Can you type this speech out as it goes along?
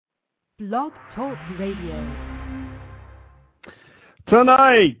Blog Talk Radio.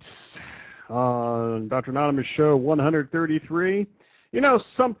 Tonight on Dr. Anonymous Show 133,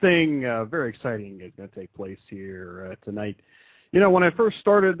 something very exciting is going to take place here tonight. When I first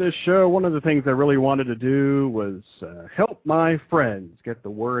started this show, one of the things I really wanted to do was help my friends get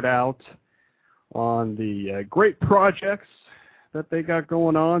the word out on the great projects that they got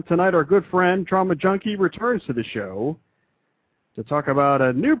going on. Tonight, our good friend, Trauma Junkie, returns to the show to talk about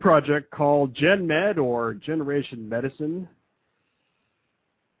a new project called GenMed, or Generation Medicine.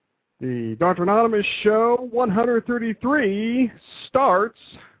 The Dr. Anonymous Show 133 starts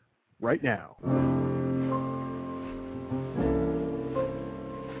right now.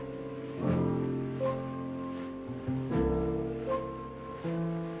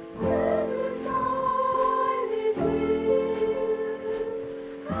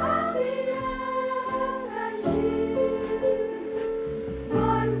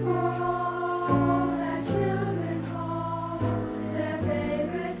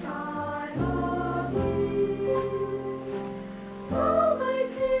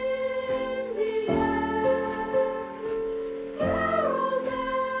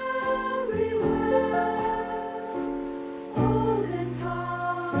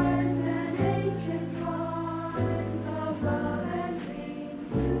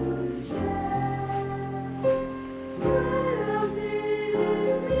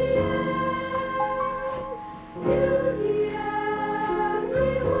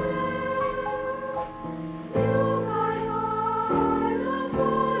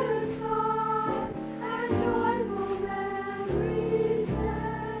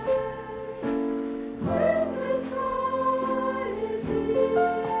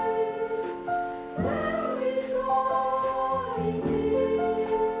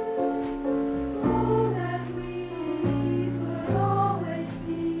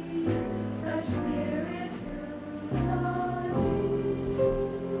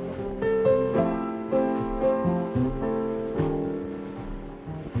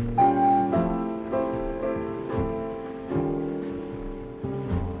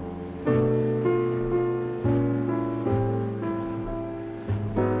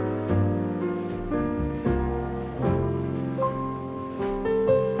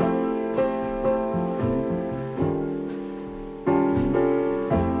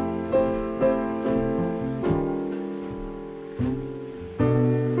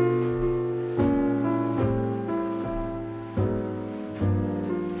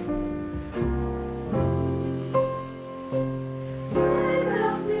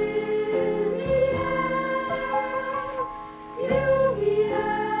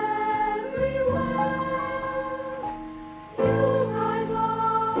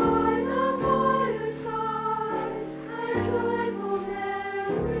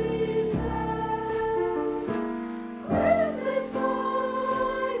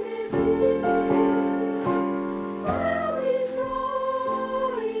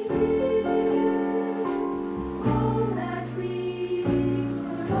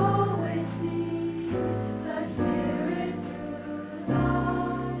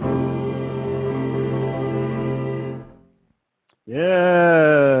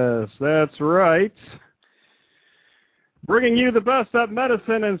 Yes, that's right. Bringing you the best that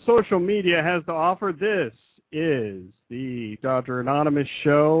medicine and social media has to offer, this is the Dr. Anonymous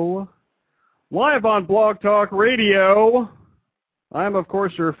Show, live on Blog Talk Radio. I'm, of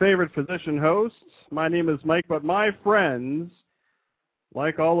course, your favorite physician host. My name is Mike, but my friends,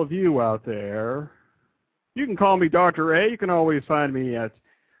 like all of you out there, you can call me Dr. A. You can always find me at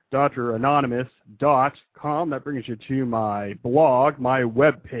dranonymous.com. That brings you to my blog, my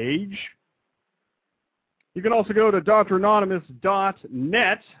webpage. You can also go to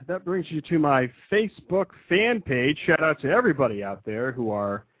dranonymous.net. That brings you to my Facebook fan page. Shout out to everybody out there who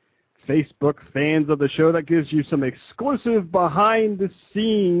are Facebook fans of the show. That gives you some exclusive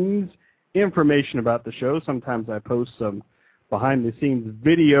behind-the-scenes information about the show. Sometimes I post some behind-the-scenes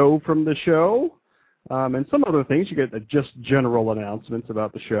video from the show. And some other things. You get just general announcements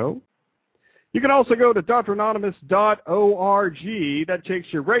about the show. You can also go to dranonymous.org. That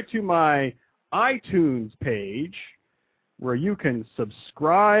takes you right to my iTunes page, where you can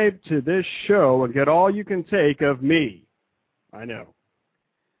subscribe to this show and get all you can take of me. I know.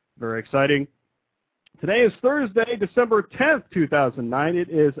 Very exciting. Today is Thursday, December 10th, 2009. It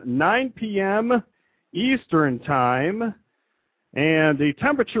is 9 p.m. Eastern Time. And the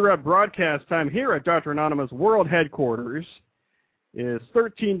temperature at broadcast time here at Dr. Anonymous World Headquarters is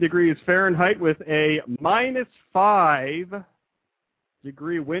 13 degrees Fahrenheit with a -5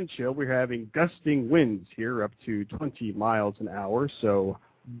 degree wind chill. We're having gusting winds here up to 20 miles an hour, so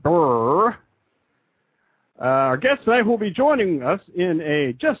Burr. Our guest tonight will be joining us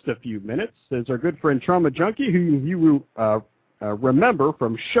in just a few minutes is our good friend Trauma Junkie, who you remember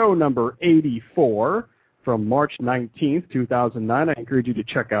from show number 84 from March 19th, 2009. I encourage you to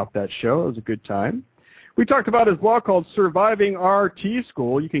check out that show. It was a good time. We talked about his blog called Surviving RT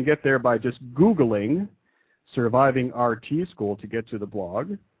School. You can get there by just Googling Surviving RT School to get to the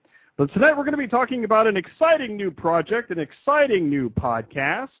blog. But tonight we're going to be talking about an exciting new project, an exciting new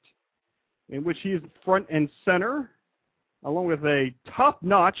podcast, in which he's front and center, along with a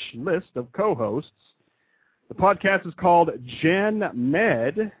top-notch list of co-hosts. The podcast is called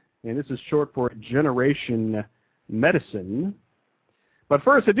GenMed, and this is short for Generation Medicine. But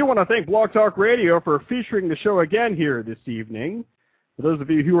first, I do want to thank Blog Talk Radio for featuring the show again here this evening. For those of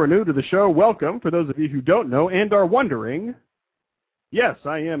you who are new to the show, welcome. For those of you who don't know and are wondering, yes,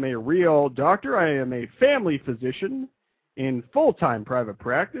 I am a real doctor. I am a family physician in full-time private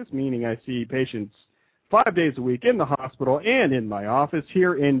practice, meaning I see patients 5 days a week in the hospital and in my office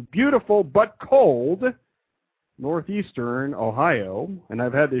here in beautiful but cold northeastern Ohio. And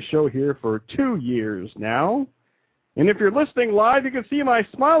I've had this show here for 2 years now. And if you're listening live, you can see my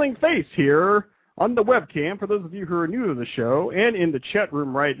smiling face here on the webcam for those of you who are new to the show and in the chat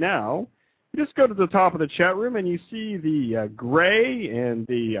room right now. You just go to the top of the chat room and you see the gray and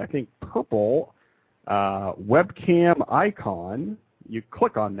the, I think, purple webcam icon. You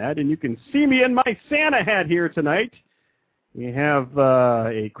click on that and you can see me in my Santa hat here tonight. We have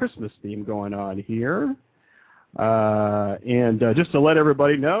a Christmas theme going on here. And just to let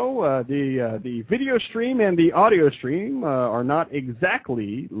everybody know, the video stream and the audio stream are not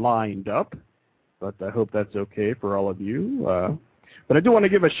exactly lined up, but I hope that's okay for all of you. But I do want to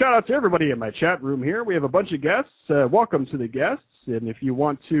give a shout-out to everybody in my chat room here. We have a bunch of guests. Welcome to the guests. And if you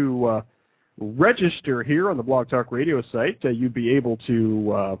want to register here on the Blog Talk Radio site, you'd be able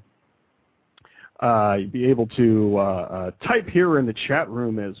to type here in the chat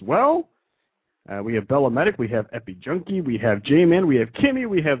room as well. We have Bella Medic, we have Epi Junkie, we have J-Man, we have Kimmy,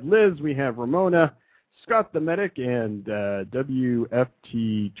 we have Liz, we have Ramona, Scott the Medic, and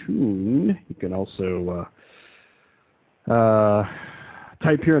WFT Toon. You can also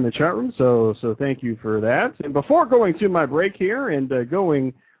type here in the chat room, so thank you for that. And before going to my break here and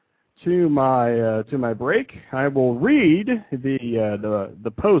going to my break, I will read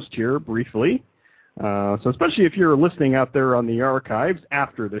the post here briefly. So especially if you're listening out there on the archives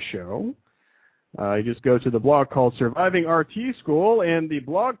after the show, you just go to the blog called Surviving RT School and the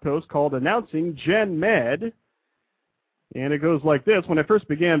blog post called Announcing GenMed. And it goes like this. When I first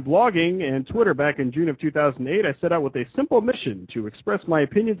began blogging and Twitter back in June of 2008, I set out with a simple mission to express my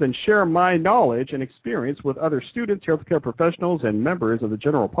opinions and share my knowledge and experience with other students, healthcare professionals, and members of the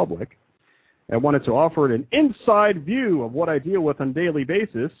general public. I wanted to offer an inside view of what I deal with on a daily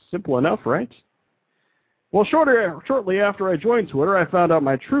basis. Simple enough, right? Well, shortly after I joined Twitter, I found out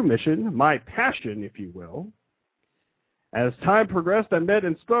my true mission, my passion, if you will. As time progressed, I met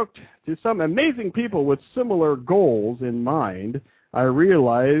and spoke to some amazing people with similar goals in mind. I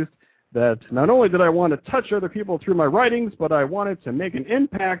realized that not only did I want to touch other people through my writings, but I wanted to make an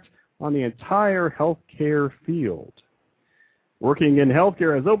impact on the entire healthcare field. Working in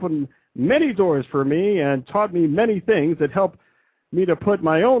healthcare has opened many doors for me and taught me many things that help me to put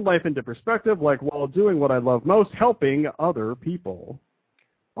my own life into perspective, like while doing what I love most, helping other people.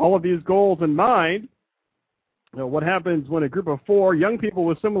 All of these goals in mind, what happens when a group of 4 young people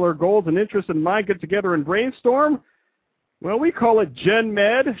with similar goals and interests in mind get together and brainstorm? Well, we call it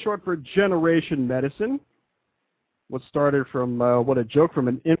GenMed, short for Generation Medicine. What started from, what a joke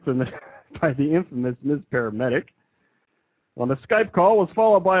from by the infamous Ms. Paramedic. Well, the Skype call was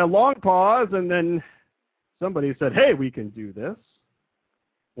followed by a long pause, and then somebody said, hey, we can do this.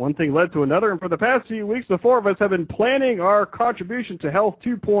 One thing led to another, and for the past few weeks, the 4 of us have been planning our contribution to Health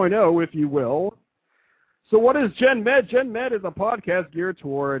 2.0, if you will. So what is GenMed? GenMed is a podcast geared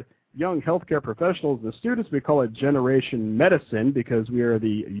toward young healthcare professionals and students. We call it Generation Medicine because we are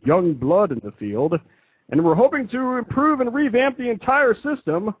the young blood in the field. And we're hoping to improve and revamp the entire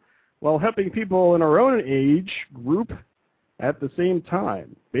system while helping people in our own age group at the same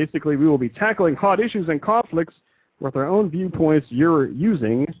time. Basically, we will be tackling hot issues and conflicts with our own viewpoints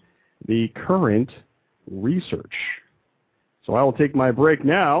using the current research. So I will take my break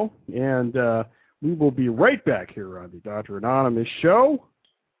now, and we will be right back here on the Dr. Anonymous Show.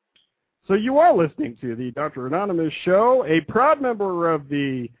 So you are listening to the Dr. Anonymous Show, a proud member of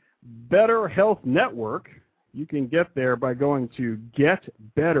the Better Health Network. You can get there by going to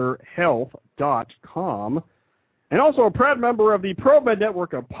getbetterhealth.com. And also a proud member of the ProMed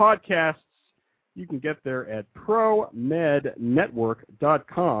network of podcasts you can get there at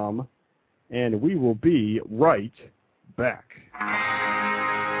promednetwork.com, and we will be right back.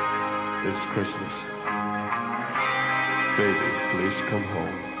 It's Christmas. Baby, please come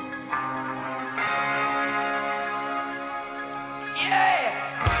home.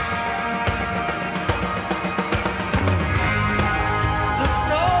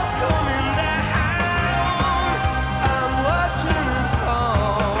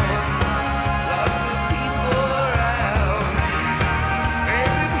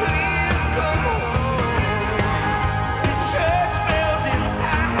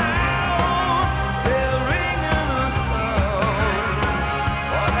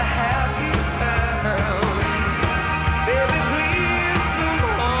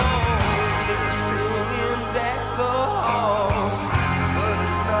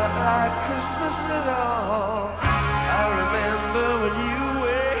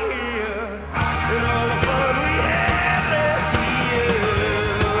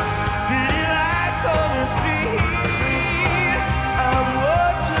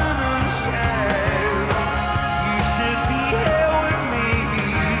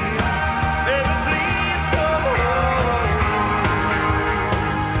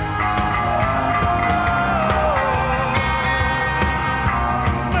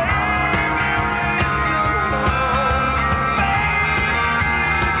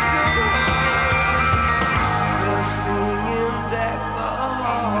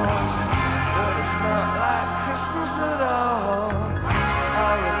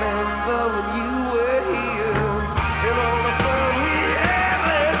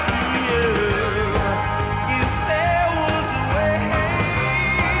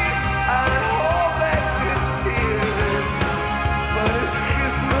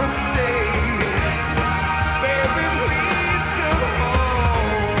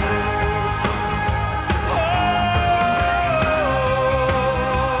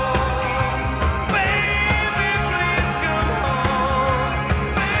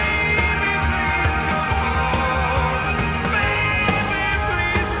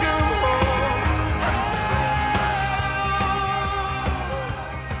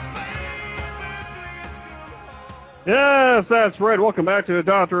 Yes, that's right. Welcome back to the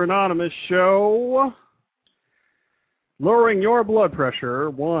Dr. Anonymous Show. Lowering your blood pressure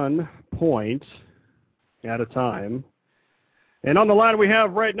 1 point at a time. And on the line we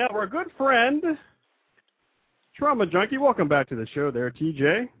have right now our good friend, Trauma Junkie. Welcome back to the show there,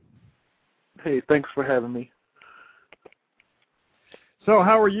 TJ. Hey, thanks for having me. So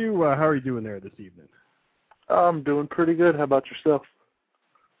how are you doing there this evening? I'm doing pretty good. How about yourself?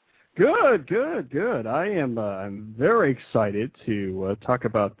 Good. I am I'm very excited to talk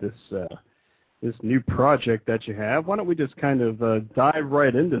about this new project that you have. Why don't we just kind of dive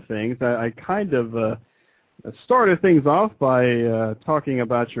right into things? I kind of started things off by talking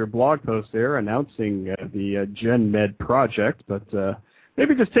about your blog post there, announcing the GenMed project, but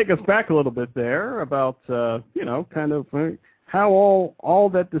maybe just take us back a little bit there about kind of how all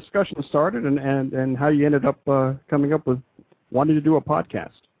that discussion started and how you ended up coming up with wanting to do a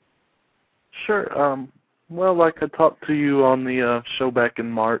podcast. Sure. Well, like I talked to you on the show back in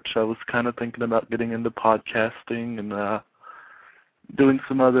March, I was kind of thinking about getting into podcasting and doing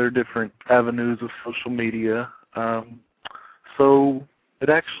some other different avenues of social media. So it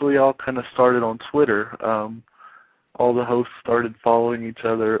actually all kind of started on Twitter. All the hosts started following each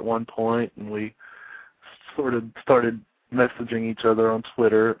other at one point, and we sort of started messaging each other on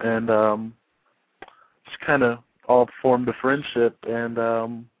Twitter, and just kind of all formed a friendship.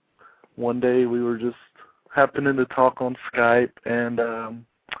 And one day we were just happening to talk on Skype, and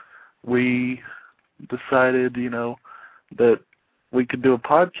we decided, that we could do a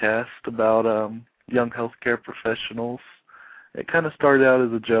podcast about young healthcare professionals. It kind of started out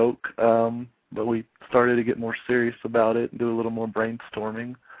as a joke, but we started to get more serious about it and do a little more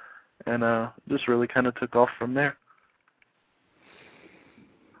brainstorming, and just really kind of took off from there.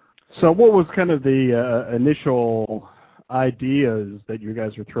 So what was kind of the initial ideas that you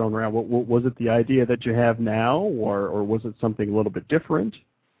guys were throwing around? What was it, the idea that you have now, or was it something a little bit different?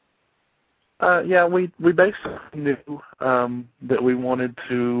 Yeah, we basically knew that we wanted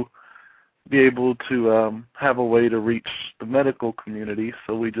to be able to have a way to reach the medical community,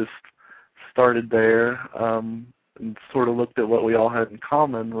 so we just started there and sort of looked at what we all had in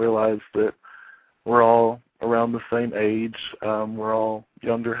common, realized that we're all around the same age, we're all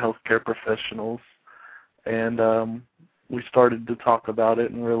younger healthcare professionals, and we started to talk about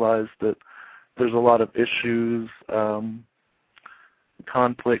it and realized that there's a lot of issues,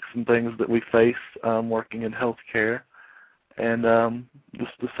 conflicts and things that we face working in healthcare, and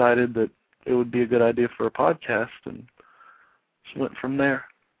just decided that it would be a good idea for a podcast, and just went from there.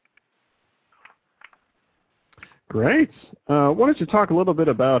 Great. Why don't you talk a little bit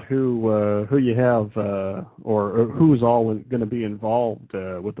about who you have or who's all going to be involved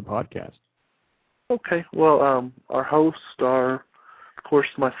with the podcast? Okay. Well, our hosts are, of course,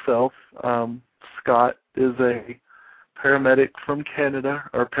 myself. Scott is a paramedic from Canada,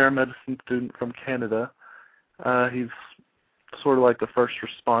 or a paramedicine student from Canada. He's sort of like the first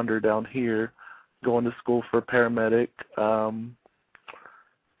responder down here, going to school for a paramedic.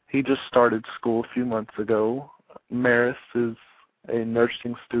 He just started school a few months ago. Maris is a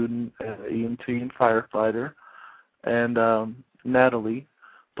nursing student, an EMT and firefighter. And Natalie,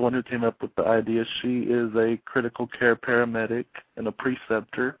 the one who came up with the idea, she is a critical care paramedic and a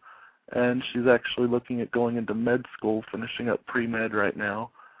preceptor. And she's actually looking at going into med school, finishing up pre-med right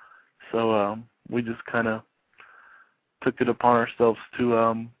now. So we just kind of took it upon ourselves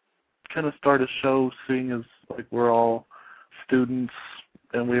to kind of start a show, seeing as like we're all students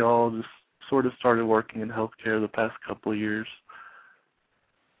and we all just sort of started working in healthcare the past couple of years.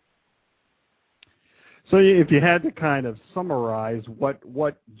 So if you had to kind of summarize what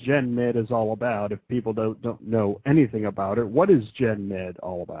GenMed is all about, if people don't know anything about it, what is GenMed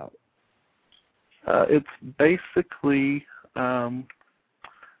all about? It's basically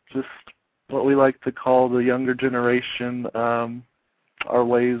just what we like to call the younger generation, our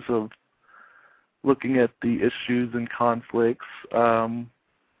ways of looking at the issues and conflicts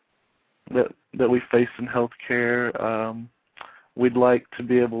that we face in healthcare. We'd like to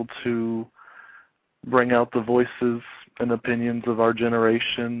be able to bring out the voices and opinions of our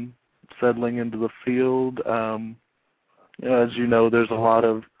generation settling into the field. As you know, there's a lot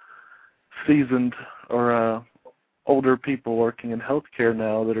of seasoned or older people working in healthcare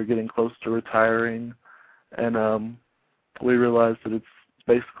now that are getting close to retiring, and we realize that it's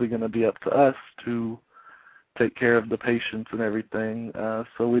basically going to be up to us to take care of the patients and everything.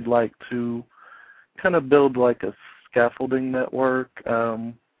 So we'd like to kind of build like a scaffolding network,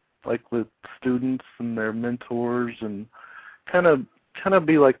 like with students and their mentors, and kind of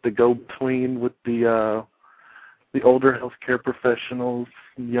be like the go-between with the older healthcare professionals,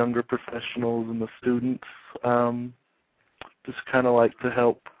 younger professionals, and the students. Just kind of like to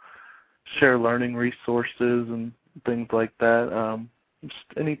help share learning resources and things like that. Just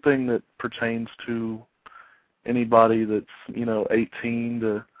anything that pertains to anybody that's 18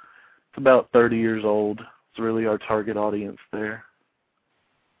 to about 30 years old is really our target audience there.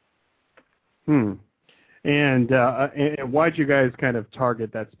 And why'd you guys kind of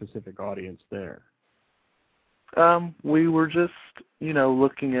target that specific audience there? We were just,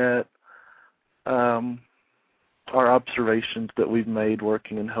 looking at our observations that we've made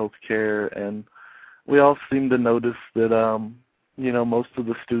working in healthcare, and we all seem to notice that, most of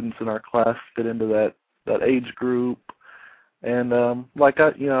the students in our class fit into that age group. And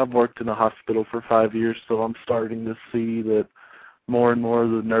I've worked in a hospital for 5 years, so I'm starting to see that more and more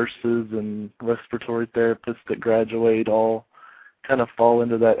of the nurses and respiratory therapists that graduate all kind of fall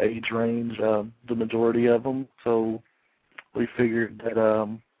into that age range, the majority of them. So we figured that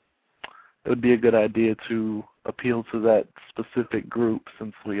it would be a good idea to appeal to that specific group,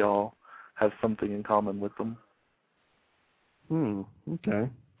 since we all have something in common with them. Okay.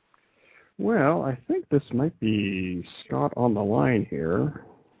 Well, I think this might be Scott on the line here.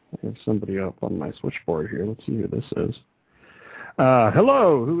 I have somebody up on my switchboard here. Let's see who this is.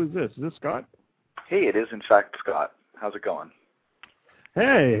 Hello, who is this? Is this Scott? Hey, it is in fact Scott. How's it going?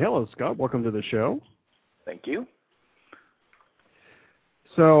 Hey, hello, Scott. Welcome to the show. Thank you.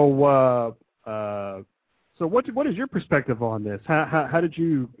 So what is your perspective on this? How did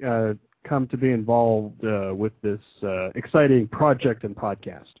you come to be involved with this exciting project and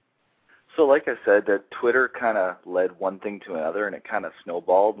podcast? So like I said, Twitter kind of led one thing to another, and it kind of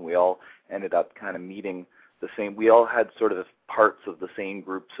snowballed, and we all ended up kind of meeting the same. We all had sort of parts of the same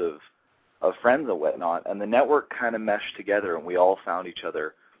groups of friends and whatnot, and the network kind of meshed together, and we all found each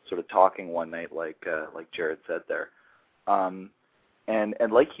other sort of talking one night, like Jared said there. And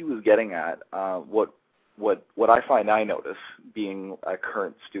like he was getting at, what I find I notice, being a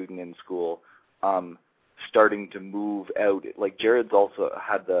current student in school, starting to move out. Like Jared's also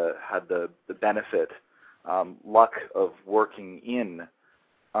had the benefit, luck of working in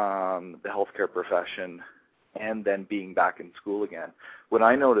the healthcare profession and then being back in school again. What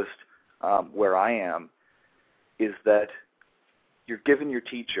I noticed where I am is that you're given your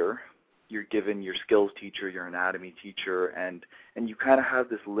teacher, you're given your skills teacher, your anatomy teacher, and you kind of have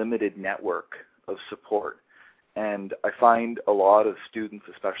this limited network of support. And I find a lot of students,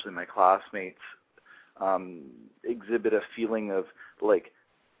 especially my classmates, exhibit a feeling of like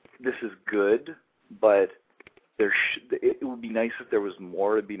this is good, but it would be nice if there was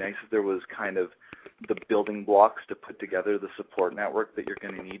more. It'd be nice if there was kind of the building blocks to put together the support network that you're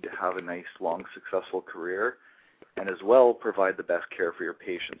going to need to have a nice, long, successful career, and as well provide the best care for your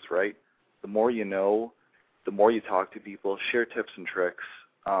patients, right? The more you know, the more you talk to people, share tips and tricks,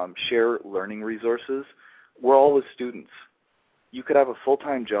 share learning resources. We're always students. You could have a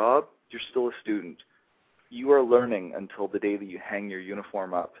full-time job, you're still a student. You are learning until the day that you hang your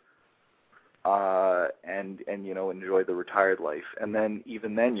uniform up and you know, enjoy the retired life. And then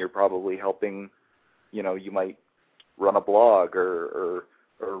even then you're probably helping, you know, you might run a blog or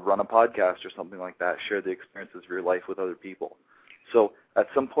run a podcast or something like that, share the experiences of your life with other people. So at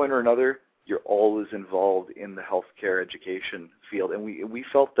some point or another, you're always involved in the healthcare education field. And we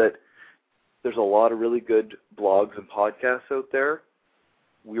felt that there's a lot of really good blogs and podcasts out there.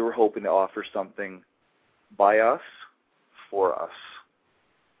 We were hoping to offer something by us, for us.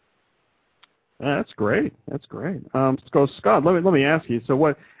 That's great. That's great. So Scott, let me ask you.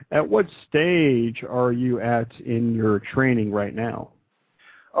 So at what stage are you at in your training right now?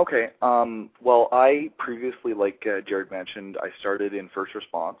 Okay. Well, I previously, like Jared mentioned, I started in first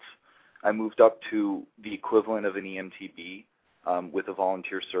response. I moved up to the equivalent of an EMTB with a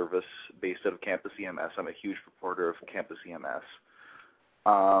volunteer service based out of Campus EMS. I'm a huge supporter of Campus EMS.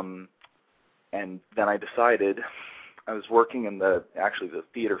 And then I decided, I was working in the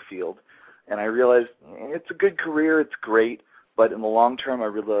theater field, and I realized it's a good career, it's great, but in the long term I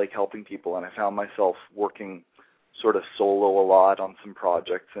really like helping people, and I found myself working sort of solo a lot on some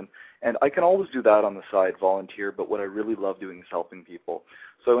projects, and I can always do that on the side, volunteer, but what I really love doing is helping people.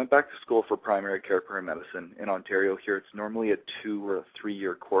 So I went back to school for primary care paramedicine in Ontario here. It's normally a 2 or a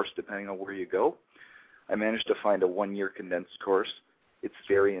 3-year course depending on where you go. I managed to find a 1-year condensed course. It's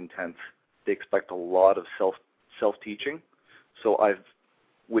very intense. They expect a lot of self-teaching,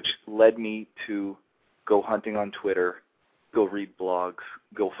 which led me to go hunting on Twitter, go read blogs,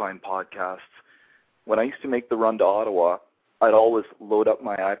 go find podcasts. When I used to make the run to Ottawa, I'd always load up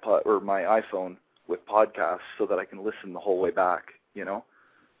my iPod or my iPhone with podcasts so that I can listen the whole way back, you know?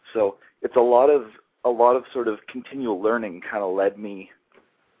 So it's a lot of sort of continual learning kind of led me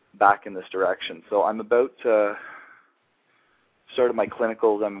back in this direction. So I'm about started my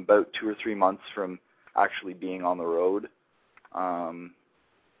clinicals. I'm about 2 or 3 months from actually being on the road.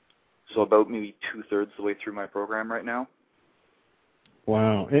 So about maybe 2/3 the way through my program right now.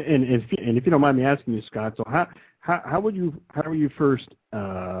 Wow. And if you don't mind me asking you, Scott, so how were you first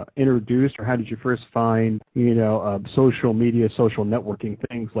introduced, or how did you first find, you know, social media, social networking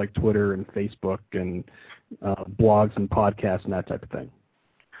things like Twitter and Facebook and blogs and podcasts and that type of thing?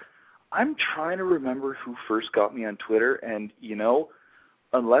 I'm trying to remember who first got me on Twitter, and, you know,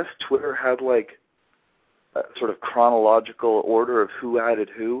 unless Twitter had like a sort of chronological order of who added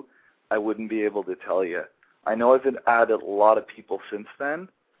who, I wouldn't be able to tell you. I know I've added a lot of people since then,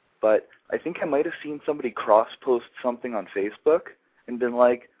 but I think I might have seen somebody cross-post something on Facebook and been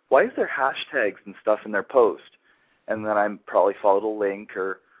like, why is there hashtags and stuff in their post? And then I probably followed a link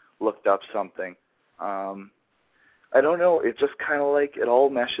or looked up something. I don't know. It's just kind of like it all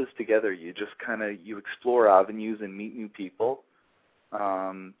meshes together. You just you explore avenues and meet new people.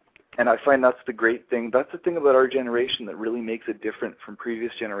 And I find that's the great thing. That's the thing about our generation that really makes it different from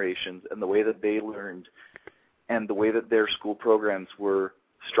previous generations, and the way that they learned and the way that their school programs were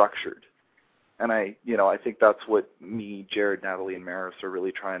structured. And I think that's what me, Jared, Natalie, and Maris are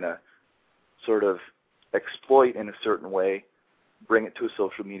really trying to sort of exploit in a certain way, bring it to a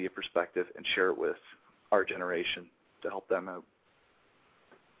social media perspective, and share it with our generation to help them out.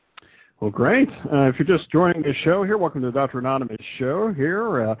 Well, great. If you're just joining the show here, welcome to the Dr. Anonymous show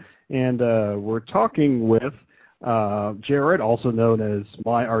here. And we're talking with Jared, also known as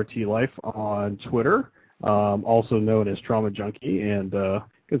My RT Life on Twitter, also known as Trauma Junkie. And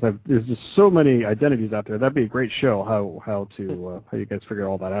because there's just so many identities out there, that'd be a great show, how you guys figure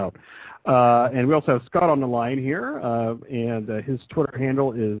all that out. And we also have Scott on the line here, and his Twitter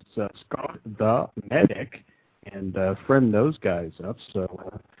handle is Scott the Medic, and friend those guys up. So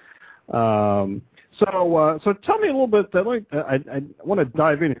tell me a little bit. I want to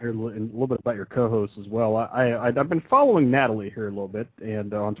dive in here a little bit about your co-host as well. I've been following Natalie here a little bit,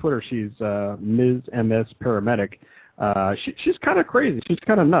 and on Twitter she's Ms. MS Paramedic. She's kind of crazy. She's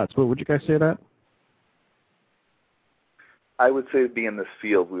kind of nuts. Would you guys say that? I would say, being in this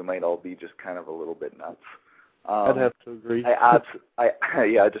field, we might all be just kind of a little bit nuts. I'd have to agree.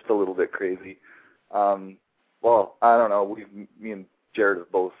 Yeah, just a little bit crazy. Well, I don't know. Me and Jared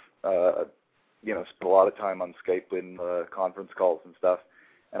have both, spent a lot of time on Skype and conference calls and stuff.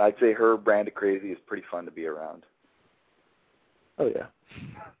 And I'd say her brand of crazy is pretty fun to be around. Oh, yeah.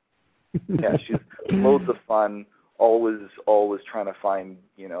 Yeah, she's loads of fun. Always trying to find,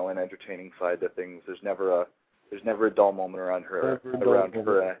 an entertaining side to things. There's never a dull moment around her.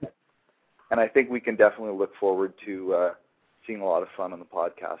 And I think we can definitely look forward to seeing a lot of fun on the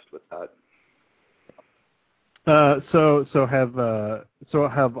podcast with that. So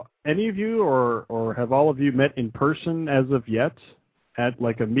have any of you or have all of you met in person as of yet at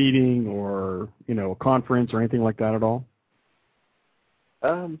like a meeting or a conference or anything like that at all?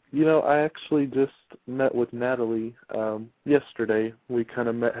 I actually just met with Natalie yesterday. We kind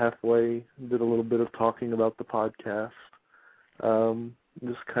of met halfway, did a little bit of talking about the podcast,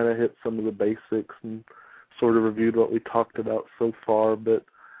 just kind of hit some of the basics and sort of reviewed what we talked about so far. But,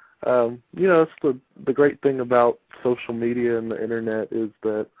 it's the great thing about social media and the internet is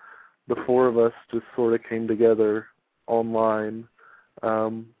that the four of us just sort of came together online.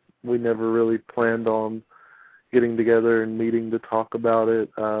 We never really planned on getting together and meeting to talk about it.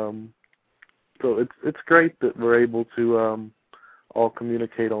 So it's great that we're able to all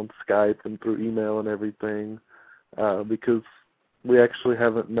communicate on Skype and through email and everything, because we actually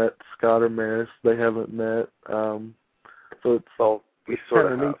haven't met Scott or Maris. They haven't met. So it's all we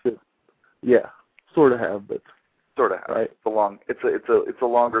sort of have. Yeah, sort of have, but sort of have. Right. It's a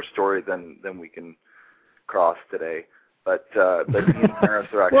longer story than we can cross today. But me and Maris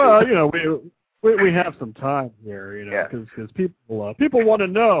are actually. Well, we have some time here, because people want to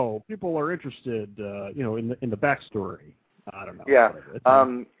know. People are interested, in the backstory. I don't know. Yeah.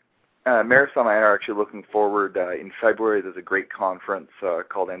 Maris and I are actually looking forward. In February, there's a great conference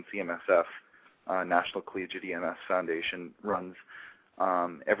called NCMSF, National Collegiate EMS Foundation, runs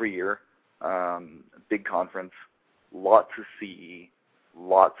every year. Big conference, lots of CE,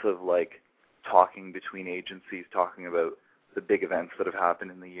 lots of talking between agencies, talking about the big events that have happened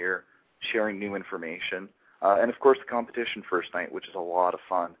in the year, sharing new information, and of course the competition first night, which is a lot of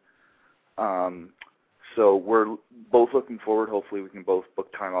fun. So we're both looking forward. Hopefully we can both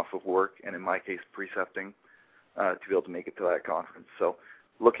book time off of work, and in my case precepting, to be able to make it to that conference. So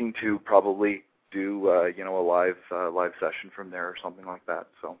looking to probably do a live session from there or something like that.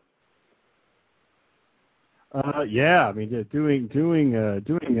 So. Yeah, I mean, doing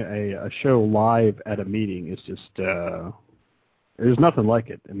a show live at a meeting is just there's nothing like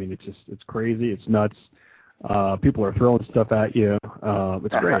it. I mean, it's crazy, it's nuts. People are throwing stuff at you.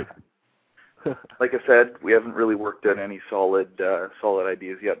 It's great. Like I said, we haven't really worked out any solid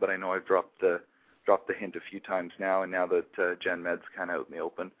ideas yet, but I know I've dropped the hint a few times now, and now that GenMed's kind of out in the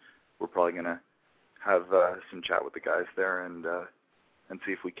open, we're probably gonna have some chat with the guys there and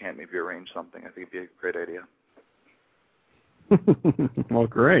see if we can't maybe arrange something. I think it'd be a great idea. Well,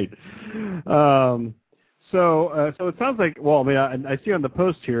 great. So it sounds like, well, I mean, I see on the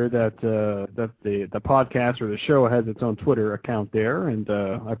post here that the podcast or the show has its own Twitter account there, and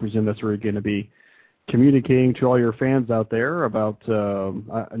I presume that's where you're going to be communicating to all your fans out there about.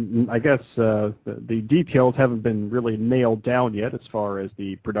 I guess the details haven't been really nailed down yet as far as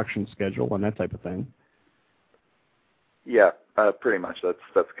the production schedule and that type of thing. Yeah, pretty much.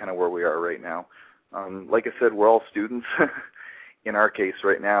 That's kind of where we are right now. Like I said, we're all students. In our case,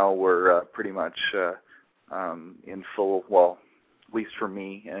 right now, we're pretty much in full. Well, at least for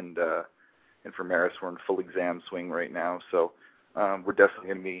me and for Maris, we're in full exam swing right now. So we're definitely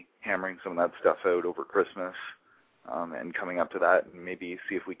going to be hammering some of that stuff out over Christmas and coming up to that, and maybe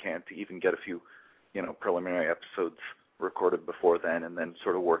see if we can't even get a few, preliminary episodes recorded before then, and then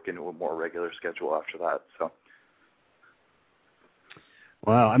sort of work into a more regular schedule after that. So.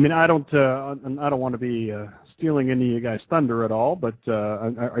 Wow, I mean, I don't want to be stealing any of you guys' thunder at all, but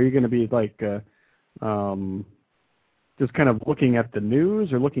are you going to be just kind of looking at the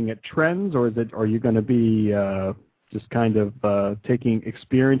news or looking at trends, or are you going to be just kind of taking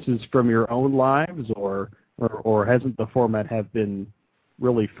experiences from your own lives, or hasn't the format been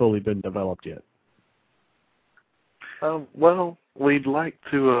really fully been developed yet? Well, we'd like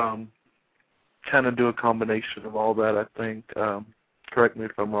to kind of do a combination of all that, I think. Correct me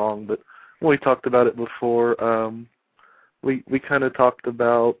if I'm wrong, but when we talked about it before, we kind of talked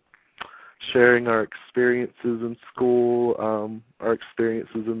about sharing our experiences in school, our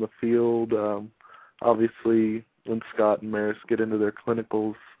experiences in the field. Obviously, when Scott and Maris get into their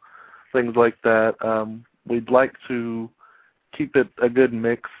clinicals, things like that, we'd like to keep it a good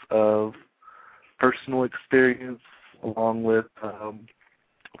mix of personal experience along with, of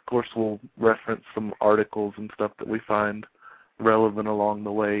course, we'll reference some articles and stuff that we find relevant along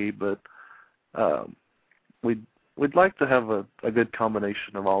the way, but we'd like to have a good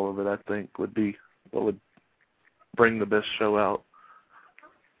combination of all of it. I think would be what would bring the best show out.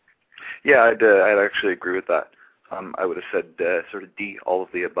 Yeah, I'd actually agree with that. I would have said sort of D, all of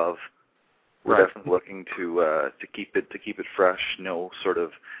the above. we're definitely looking to keep it fresh. No sort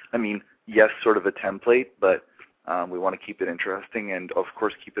of, I mean, yes, sort of a template, but we want to keep it interesting and of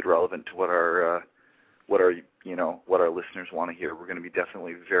course keep it relevant to what our listeners want to hear. We're going to be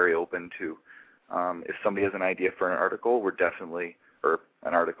definitely very open to if somebody has an idea for an article, we're definitely, or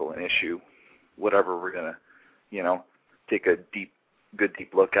an article, an issue, whatever, we're going to, take a good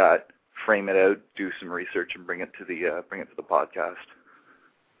deep look at, frame it out, do some research, and bring it to the podcast.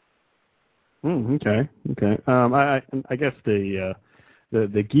 Okay. I guess the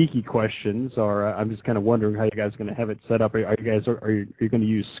geeky questions are. I'm just kind of wondering how you guys are going to have it set up. Are you going to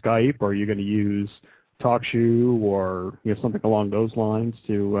use Skype, or are you going to use TalkShoe, or something along those lines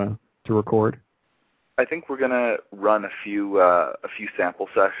to record? I think we're going to run a few sample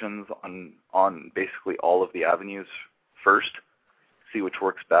sessions on basically all of the avenues first, see which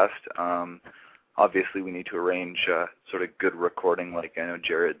works best. Obviously, we need to arrange sort of good recording, like I know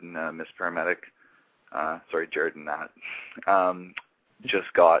Jared and Miss Paramedic, Jared and Nat,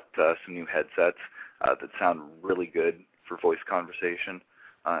 just got some new headsets that sound really good for voice conversation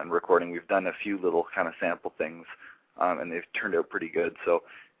and recording. We've done a few little kind of sample things, and they've turned out pretty good. So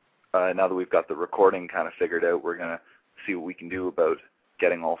now that we've got the recording kind of figured out, we're going to see what we can do about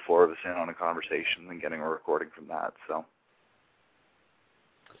getting all four of us in on a conversation and getting a recording from that. So.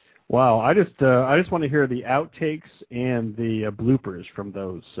 Wow, I just want to hear the outtakes and the bloopers from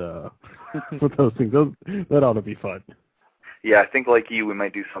those with those things. That ought to be fun. Yeah, I think like you, we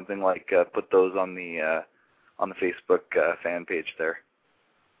might do something like put those on the Facebook fan page there.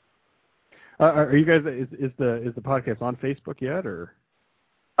 Are you guys? Is the podcast on Facebook yet, or?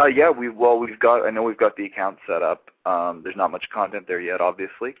 Yeah, we've got. I know we've got the account set up. There's not much content there yet,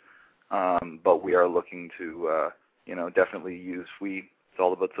 obviously, but we are looking to definitely use. It's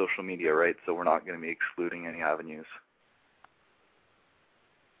all about social media, right? So we're not going to be excluding any avenues.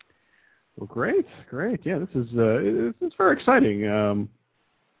 Well, great. Yeah, this is very exciting.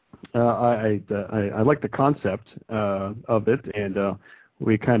 I like the concept of it, and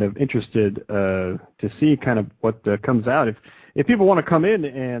we're kind of interested to see kind of what comes out. If people want to come in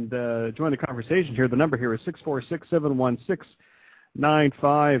and join the conversation here, the number here is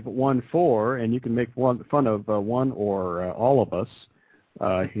 646-716-9514, and you can make fun of one or all of us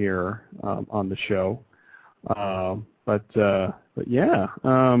here on the show. But yeah,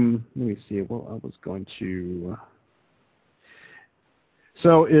 let me see. Well, I was going to.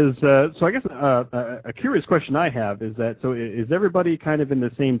 So I guess a curious question I have is that, so is everybody kind of in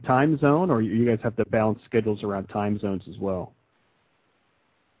the same time zone, or you guys have to balance schedules around time zones as well?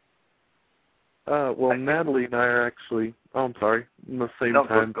 Well, Natalie and I are actually, in the same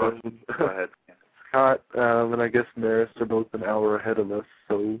time zone. Go ahead. Scott and I guess Maris are both an hour ahead of us,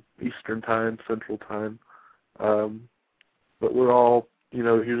 so Eastern time, Central time. But we're all,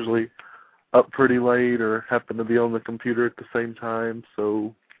 usually up pretty late or happen to be on the computer at the same time,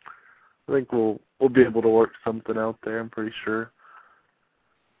 so I think we'll be able to work something out there, I'm pretty sure.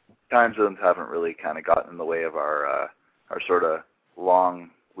 Time zones haven't really kind of gotten in the way of our sort of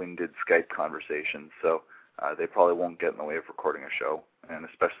long-winded Skype conversations, so they probably won't get in the way of recording a show, and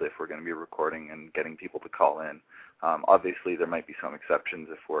especially if we're going to be recording and getting people to call in. Obviously, there might be some exceptions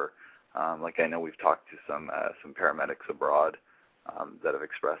if we're, like I know we've talked to some paramedics abroad that have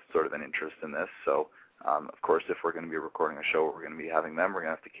expressed sort of an interest in this. So, of course, if we're going to be recording a show, we're going to be having them. We're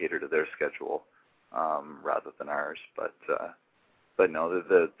going to have to cater to their schedule rather than ours. But no,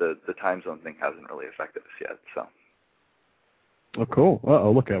 the time zone thing hasn't really affected us yet. So. Oh, cool.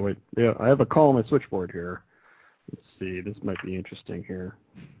 Uh-oh, look at it. Yeah, I have a call on my switchboard here. Let's see. This might be interesting here.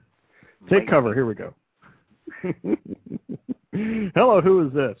 Take cover. Here we go. Hello, who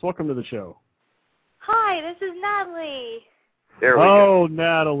is this? Welcome to the show. Hi, this is Natalie. There we go. Oh,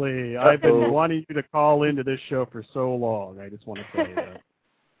 Natalie. I've been wanting you to call into this show for so long. I just want to tell you that.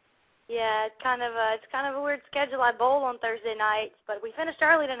 Yeah, it's kind of a weird schedule. I bowl on Thursday nights, but we finished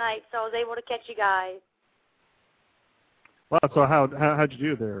early tonight, so I was able to catch you guys. Wow, so how'd you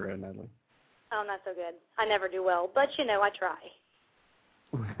do there, Natalie? Oh, not so good. I never do well, but I try.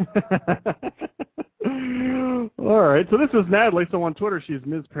 All right, so this is Natalie. So on Twitter, she's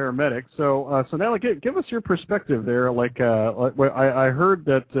Ms. Paramedic. So Natalie, give us your perspective there. I heard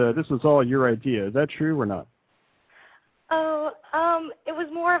that this was all your idea. Is that true or not? Oh, it was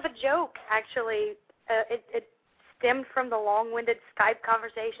more of a joke, actually. It stemmed from the long-winded Skype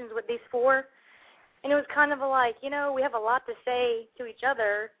conversations with these four, and it was kind of like, we have a lot to say to each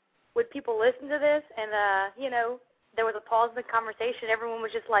other. Would people listen to this? And there was a pause in the conversation. Everyone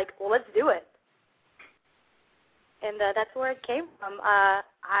was just like, well, let's do it. And that's where it came from. I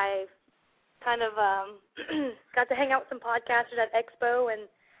kind of got to hang out with some podcasters at Expo, and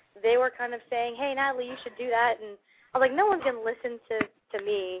they were kind of saying, hey, Natalie, you should do that. And I was like, no one's going to listen to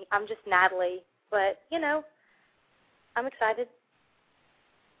me. I'm just Natalie. But, I'm excited.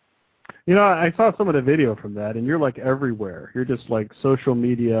 I saw some of the video from that, and you're like everywhere. You're just like social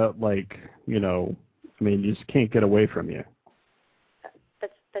media, like, you just can't get away from you.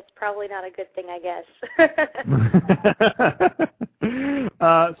 That's probably not a good thing, I guess.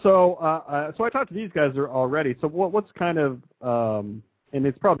 So I talked to these guys already. So what's kind of, and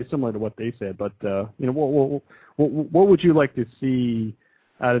it's probably similar to what they said, but what would you like to see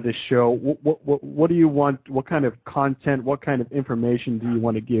out of this show? What do you want? What kind of content? What kind of information do you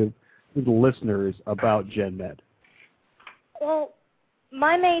want to give to the listeners about GenMed? Well,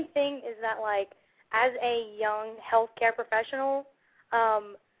 my main thing is that, like, as a young healthcare professional,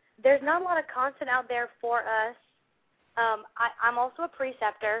 there's not a lot of content out there for us. I'm also a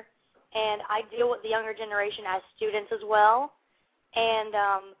preceptor, and I deal with the younger generation as students as well. And,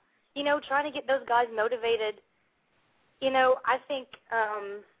 trying to get those guys motivated, I think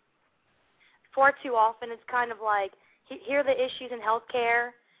far too often it's kind of like, here are the issues in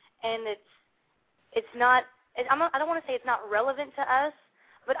healthcare, and it's not, I don't want to say it's not relevant to us,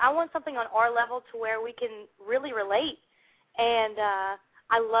 but I want something on our level to where we can really relate. And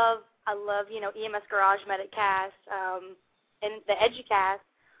I love EMS Garage Medic Cast and the EduCast,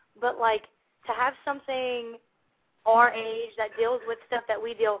 but like to have something our age that deals with stuff that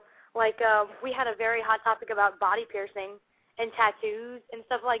we deal, like we had a very hot topic about body piercing and tattoos and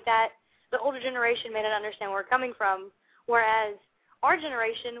stuff like that. The older generation may not understand where we're coming from, whereas our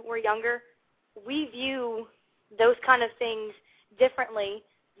generation, we're younger, we view those kind of things differently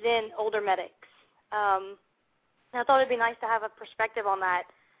than older medics. And I thought it would be nice to have a perspective on that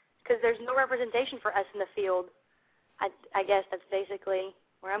because there's no representation for us in the field. I guess that's basically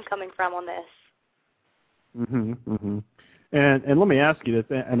where I'm coming from on this. Mm-hmm, mm-hmm. And let me ask you this,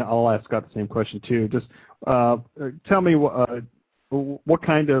 and I'll ask Scott the same question too. Just tell me what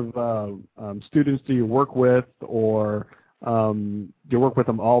kind of students do you work with, or do you work with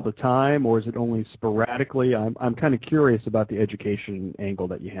them all the time, or is it only sporadically? I'm kind of curious about the education angle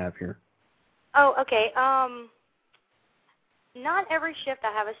that you have here. Oh, okay. Not every shift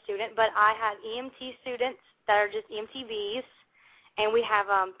I have a student, but I have EMT students that are just EMTVs, and we have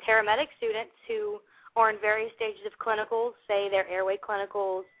paramedic students who are in various stages of clinicals, say their airway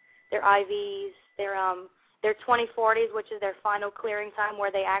clinicals, their IVs, their 2040s, which is their final clearing time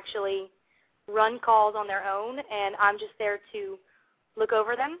where they actually run calls on their own, and I'm just there to look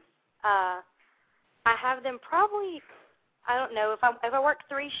over them. I have them probably, I don't know, if I work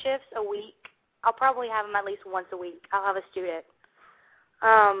 3 shifts a week, I'll probably have them at least once a week. I'll have a student.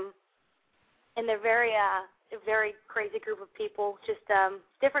 And they're a very crazy group of people, just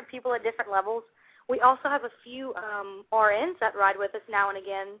different people at different levels. We also have a few RNs that ride with us now and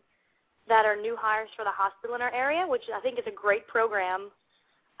again that are new hires for the hospital in our area, which I think is a great program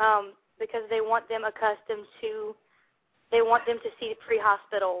because they want them to see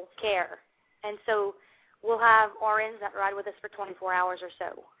pre-hospital care. And so we'll have RNs that ride with us for 24 hours or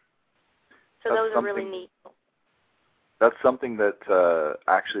so. So those are really neat. That's something that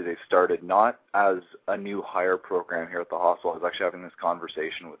actually they started not as a new hire program here at the hospital. I was actually having this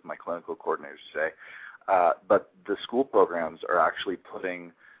conversation with my clinical coordinators today. But the school programs are actually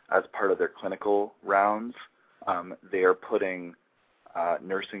putting, as part of their clinical rounds, they are putting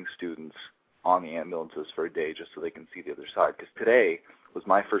nursing students on the ambulances for a day just so they can see the other side. Because today was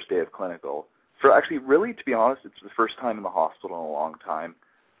my first day of clinical. For actually, really, to be honest, it's the first time in the hospital in a long time.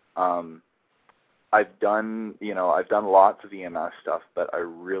 I've done lots of EMS stuff, but I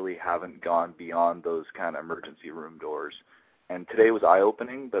really haven't gone beyond those kind of emergency room doors. And today was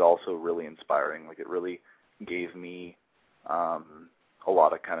eye-opening, but also really inspiring. Like, it really gave me a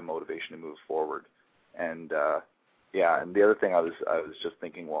lot of kind of motivation to move forward. And and the other thing I was just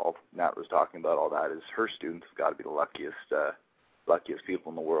thinking while Nat was talking about all that is her students have got to be the luckiest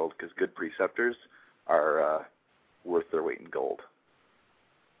people in the world, because good preceptors are worth their weight in gold.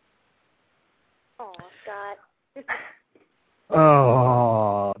 Oh, Scott.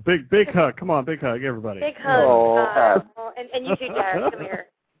 Oh, big hug. Come on, big hug, everybody. Big hug. And you too, Jared. Come here.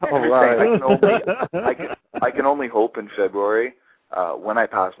 All right. I can only hope in February when I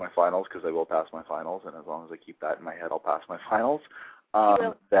pass my finals, because I will pass my finals, and as long as I keep that in my head, I'll pass my finals,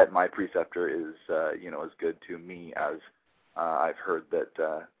 that my preceptor is, as good to me as I've heard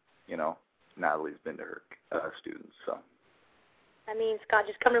that, Natalie's been to her students, so. I mean, Scott,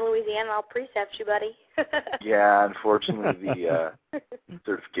 just come to Louisiana and I'll precept you, buddy. Yeah, unfortunately, the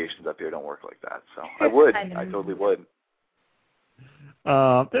certifications up here don't work like that. So I would. I totally would.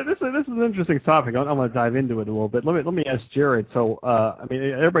 This is an interesting topic. I'm going to dive into it a little bit. Let me ask Jared. So, I mean,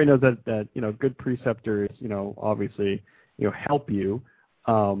 everybody knows that good preceptors, obviously, help you.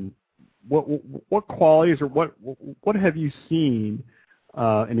 What qualities or what have you seen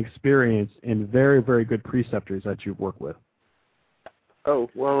and experienced in very, very good preceptors that you've worked with? Oh,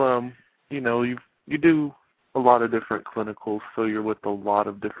 well, you do a lot of different clinicals, so you're with a lot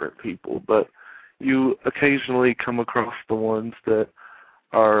of different people, but you occasionally come across the ones that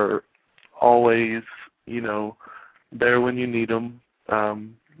are always, there when you need them.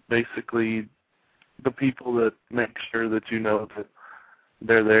 Basically, the people that make sure that that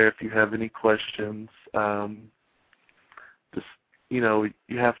they're there if you have any questions.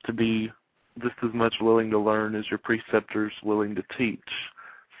 You have to be just as much willing to learn as your preceptor's willing to teach.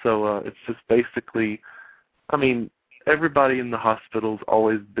 So it's just basically, I mean, everybody in the hospital is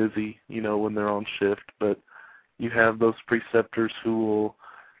always busy, when they're on shift, but you have those preceptors who will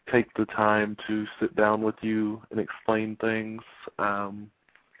take the time to sit down with you and explain things, kind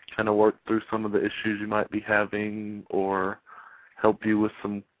of work through some of the issues you might be having, or help you with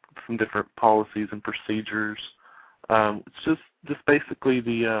some different policies and procedures. It's just basically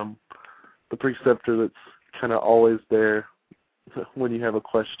the preceptor that's kind of always there when you have a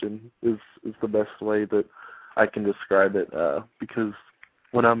question is the best way that I can describe it, because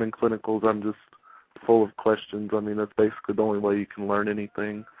when I'm in clinicals, I'm just full of questions. I mean, that's basically the only way you can learn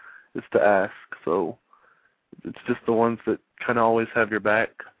anything is to ask. So it's just the ones that kind of always have your back.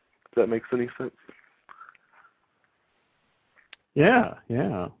 If that makes any sense. Yeah.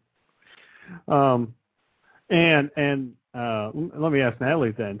 And let me ask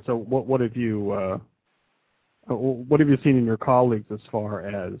Natalie then. So what have you seen in your colleagues as far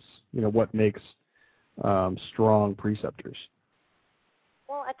as what makes strong preceptors?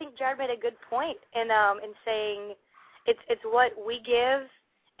 Well, I think Jared made a good point in saying it's what we give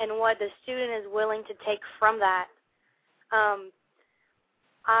and what the student is willing to take from that.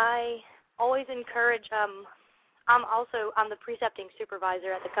 I always encourage. I'm the precepting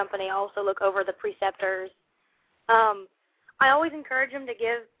supervisor at the company. I also look over the preceptors. I always encourage them to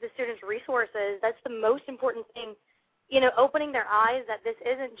give the students resources. That's the most important thing. Opening their eyes that this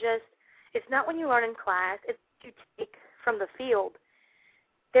isn't just. It's not when you learn in class. It's to take from the field.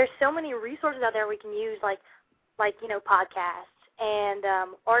 There's so many resources out there we can use, like podcasts and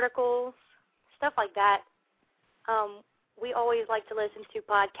articles, stuff like that. We always like to listen to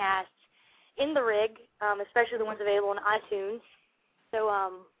podcasts in the rig, especially the ones available on iTunes. So,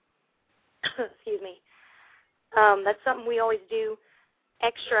 excuse me. That's something we always do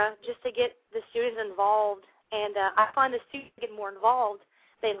extra just to get the students involved. And I find the students get more involved,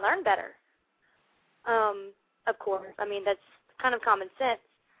 they learn better. Of course. I mean, that's kind of common sense.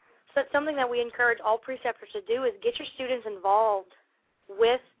 So it's something that we encourage all preceptors to do is get your students involved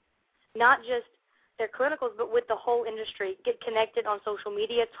with not just their clinicals, but with the whole industry. Get connected on social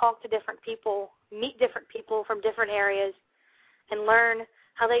media, talk to different people, meet different people from different areas, and learn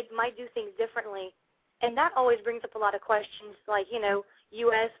how they might do things differently. And that always brings up a lot of questions like,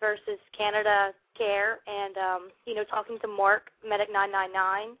 U.S. versus Canada care and, talking to Mark, Medic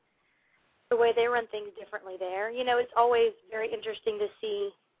 999, the way they run things differently there. It's always very interesting to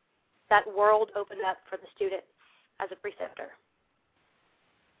see that world open up for the students as a preceptor.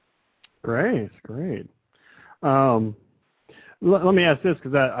 Great. Let me ask this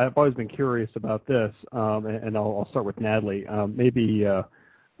because I've always been curious about this, and I'll start with Natalie. I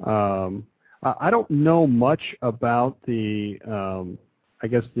don't know much about the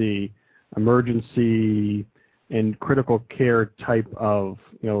emergency and critical care type of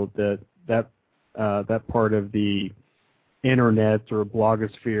that part of the internet or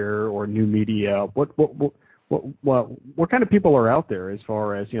blogosphere or new media. What kind of people are out there as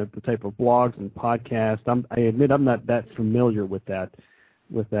far as the type of blogs and podcasts? I admit I'm not that familiar with that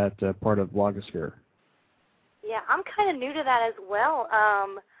part of blogosphere. Yeah, I'm kind of new to that as well.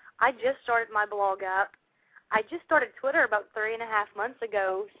 I just started my blog up. I just started Twitter about 3.5 months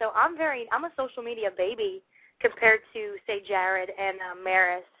ago, so I'm a social media baby compared to, say, Jared and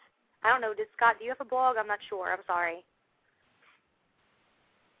Maris. I don't know, Scott, do you have a blog? I'm not sure. I'm sorry.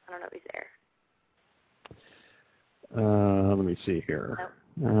 I don't know if he's there. Let me see here.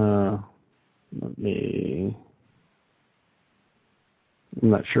 Nope. I'm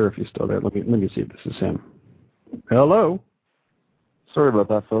not sure if he's still there. Let me see if this is him. Hello. Sorry about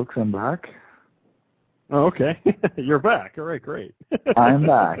that, folks. I'm back. Oh, okay. You're back. All right, great. I'm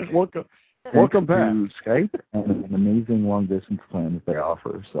back. Welcome back. To Skype and an amazing long-distance plan that they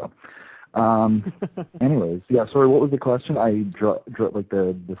offer. So Anyways, yeah, sorry, what was the question? I like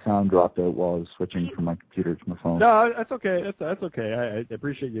the sound dropped out while I was switching from my computer to my phone. No, that's okay. That's okay. I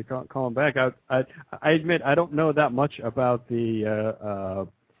appreciate you calling back. I admit I don't know that much about the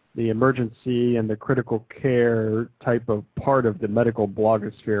emergency and the critical care type of part of the medical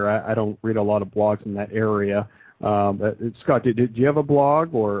blogosphere. I don't read a lot of blogs in that area. Scott, do you have a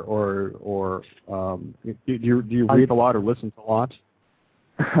blog or do you read a lot or listen to a lot?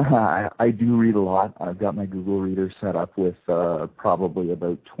 I do read a lot. I've got my Google Reader set up with probably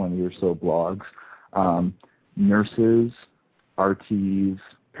about 20 or so blogs. Nurses, RTs,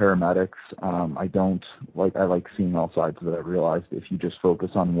 paramedics. I like seeing all sides of it. I realized if you just focus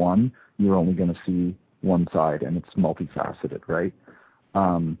on one, you're only going to see one side, and it's multifaceted, right?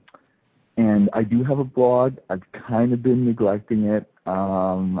 And I do have a blog. I've kind of been neglecting it.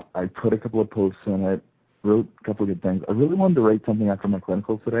 I put a couple of posts in it, wrote a couple of good things. I really wanted to write something after my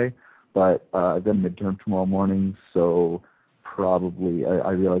clinicals today, but I've got a midterm tomorrow morning, so probably I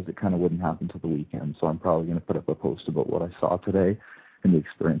realized it kind of wouldn't happen until the weekend, so I'm probably going to put up a post about what I saw today and the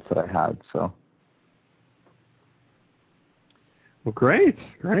experience that I had. So. Well, great.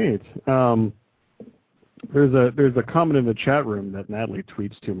 There's a comment in the chat room that Natalie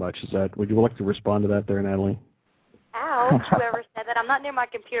tweets too much. Would you like to respond to that there, Natalie? Ouch, whoever said that. I'm not near my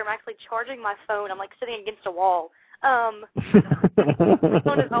computer. I'm actually charging my phone. I'm like sitting against a wall. My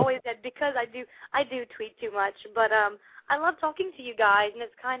phone is always dead because I do tweet too much. But I love talking to you guys, and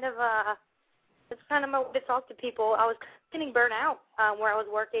it's kind of my way to talk to people. I was getting burnt out where I was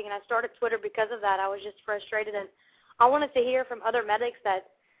working, and I started Twitter because of that. I was just frustrated, and I wanted to hear from other medics that,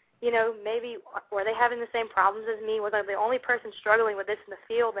 maybe were they having the same problems as me? Was I the only person struggling with this in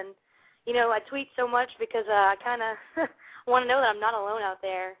the field? And, I tweet so much because I kind of want to know that I'm not alone out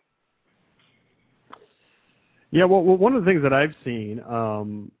there. Yeah, well, one of the things that I've seen,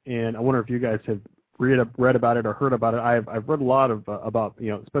 and I wonder if you guys have read about it or heard about it. I've read a lot about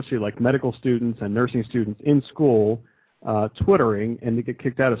especially like medical students and nursing students in school twittering, and they get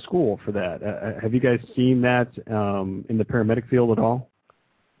kicked out of school for that. Have you guys seen that in the paramedic field at all?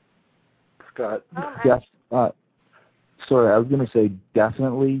 Scott. Yes. Sorry, I was going to say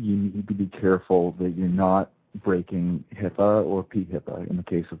definitely you need to be careful that you're not breaking HIPAA or PHIPAA in the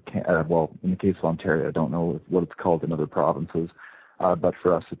case of in the case of Ontario. I don't know what it's called in other provinces, but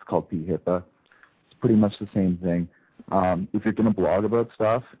for us it's called PHIPAA. It's pretty much the same thing. If you're going to blog about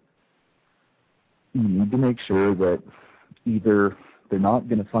stuff, you need to make sure that either they're not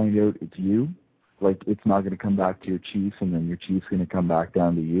going to find out it's you, like it's not going to come back to your chief and then your chief's going to come back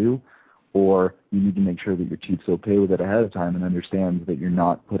down to you, or you need to make sure that your chief's okay with it ahead of time and understands that you're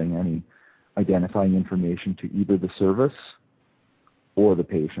not putting any identifying information to either the service or the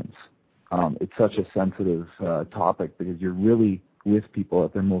patients. It's such a sensitive topic because you're really with people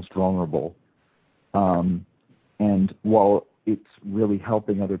at their most vulnerable. And while it's really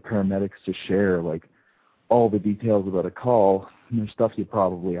helping other paramedics to share like all the details about a call, there's stuff you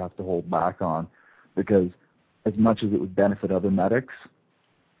probably have to hold back on, because as much as it would benefit other medics,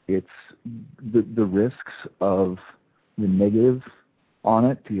 it's the risks of the negative on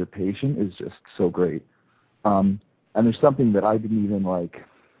it to your patient is just so great. And there's something that I didn't even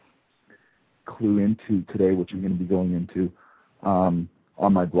clue into today, which I'm going to be going into on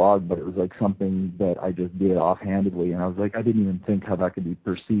my blog, but it was something that I just did offhandedly, and I was I didn't even think how that could be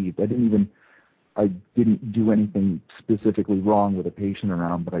perceived. I didn't do anything specifically wrong with a patient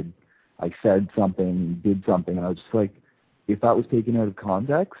around, but I said something, did something, and I was just if that was taken out of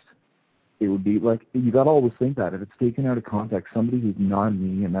context, it would be you got to always think that if it's taken out of context, somebody who's not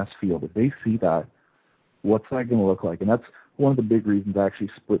in the EMS field, if they see that, what's that going to look like? And that's one of the big reasons I actually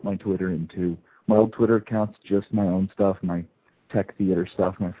split my Twitter into my old Twitter account's just my own stuff, my tech theater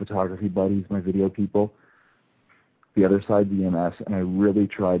stuff, my photography buddies, my video people, the other side, the EMS, and I really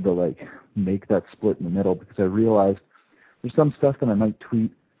tried to make that split in the middle, because I realized there's some stuff that I might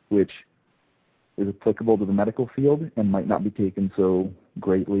tweet which is applicable to the medical field and might not be taken so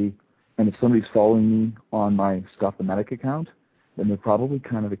greatly. And if somebody's following me on my Scott the Medic account, then they're probably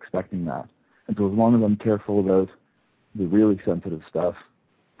kind of expecting that. And so as long as I'm careful about the really sensitive stuff,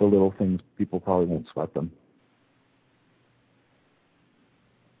 the little things, people probably won't sweat them.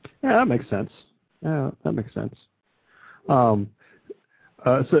 Yeah, that makes sense. So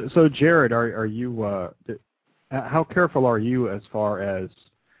Jared, are you? How careful are you as far as?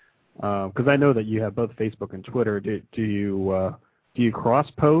 Because I know that you have both Facebook and Twitter. Do you cross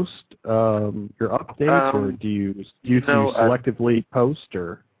post your updates, or do you selectively post,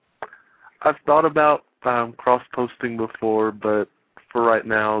 or? I've thought about cross posting before, but for right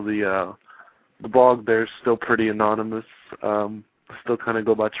now, the blog there's still pretty anonymous. still kind of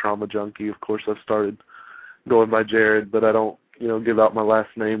go by Trauma Junkie. Of course, I've started going by Jared, but I don't, give out my last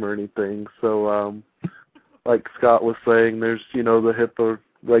name or anything. So, like Scott was saying, there's, the HIPAA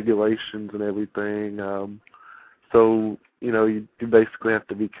regulations and everything. So, you basically have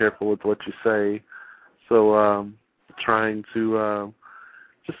to be careful with what you say. So, trying to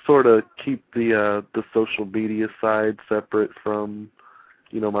just sort of keep the social media side separate from,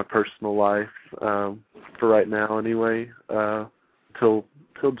 my personal life for right now anyway, till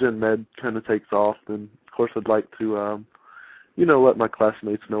GenMed kind of takes off. And, of course, I'd like to, let my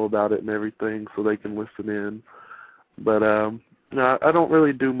classmates know about it and everything so they can listen in. But no, I don't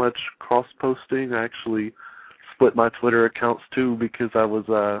really do much cross-posting. I actually split my Twitter accounts, too, because I was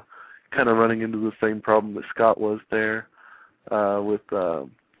kind of running into the same problem that Scott was there with,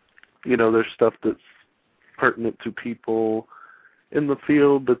 there's stuff that's pertinent to people in the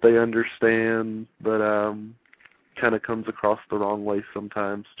field that they understand, but kind of comes across the wrong way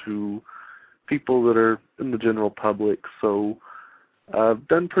sometimes to people that are in the general public. So I've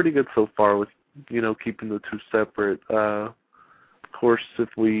done pretty good so far with, keeping the two separate. Of course, if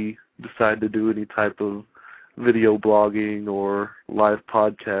we decide to do any type of video blogging or live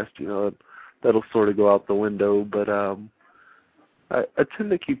podcast, that'll sort of go out the window. But I tend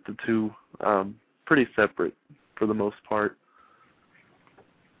to keep the two pretty separate for the most part.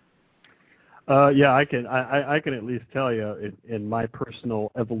 Yeah, I can at least tell you in my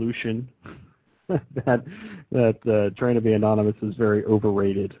personal evolution that trying to be anonymous is very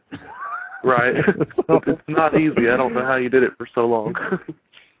overrated. Right. So, it's not easy. I don't know how you did it for so long.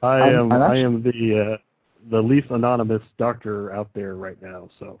 I am the least anonymous doctor out there right now.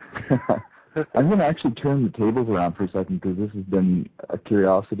 So I'm going to actually turn the tables around for a second because this has been a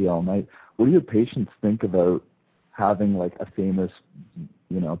curiosity all night. What do your patients think about having like a famous,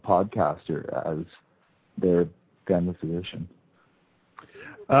 podcaster as their family physician?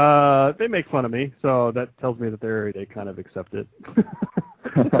 They make fun of me, so that tells me that they kind of accept it.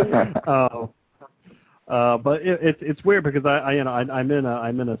 But it's weird because I'm in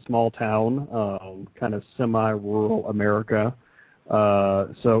a small town, kind of semi-rural America.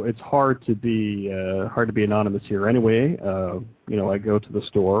 So it's hard to be anonymous here anyway. I go to the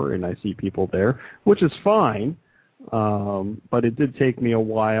store and I see people there, which is fine. But it did take me a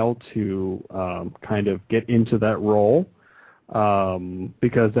while to kind of get into that role,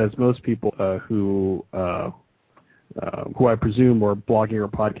 because as most people who I presume are blogging or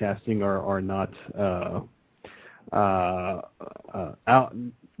podcasting are not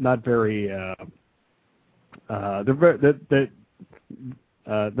not very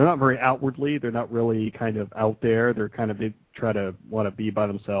they're not very outwardly. They're not really kind of out there. They try to want to be by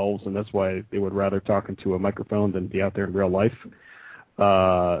themselves, and that's why they would rather talk into a microphone than be out there in real life.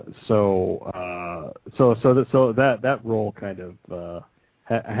 So that role kind of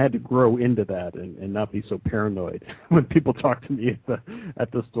I had to grow into that and not be so paranoid when people talk to me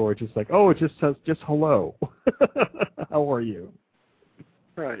at the store. Just like, oh, it just says just hello. How are you?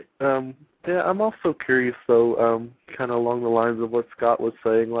 Right. Yeah, I'm also curious, though, kind of along the lines of what Scott was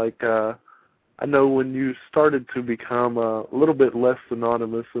saying. Like, I know when you started to become a little bit less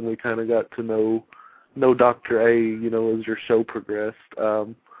anonymous and we kind of got to know Dr. A, as your show progressed,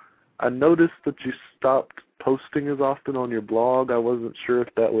 I noticed that you stopped posting as often on your blog. I wasn't sure if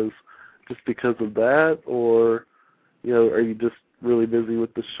that was just because of that or, are you just really busy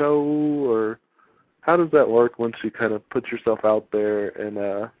with the show, or how does that work once you kind of put yourself out there and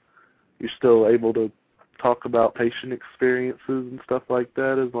you're still able to talk about patient experiences and stuff like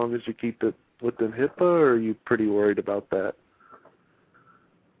that as long as you keep it within HIPAA, or are you pretty worried about that?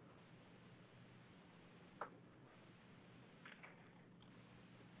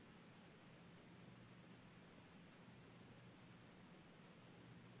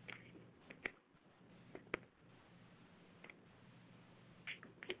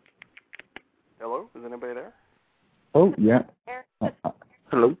 Hello? Is anybody there? Oh, yeah.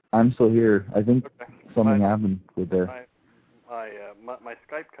 Hello? I'm still here. I think something My happened with there. My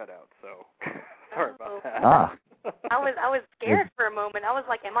Skype cut out, so sorry about that. Ah. I was scared for a moment. I was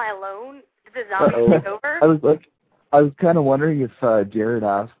like, am I alone? Did the zombie take over? I was kind of wondering if Jared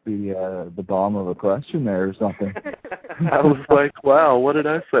asked the bomb of a question there or something. I was like, wow, what did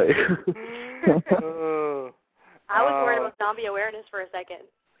I say? I was worried about zombie awareness for a second.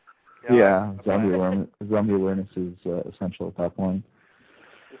 Yeah, zombie awareness is essential at that point.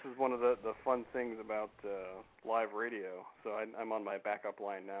 This is one of the fun things about live radio. So I'm on my backup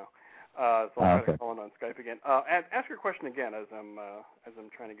line now. So I'll try to call in on Skype again. Ask your question again as I'm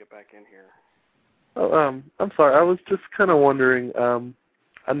trying to get back in here. Oh, I'm sorry. I was just kind of wondering.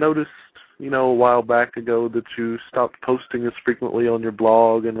 I noticed, a while back ago that you stopped posting as frequently on your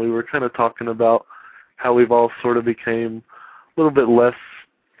blog, and we were kind of talking about how we've all sort of became a little bit less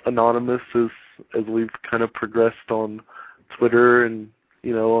anonymous as we've kind of progressed on Twitter and,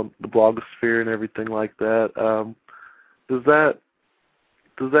 on the blogosphere and everything like that. Does that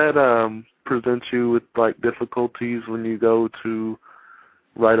present you with, like, difficulties when you go to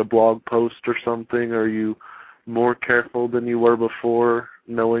write a blog post or something? Are you more careful than you were before,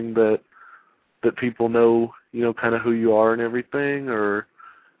 knowing that people know, kind of who you are and everything, or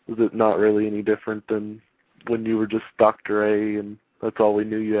is it not really any different than when you were just Dr. A and that's all we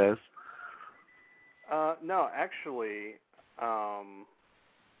knew you as? No, actually, I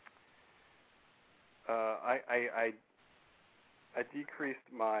decreased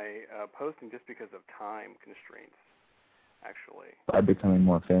my posting just because of time constraints, actually. By becoming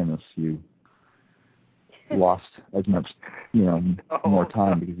more famous, you lost as much, more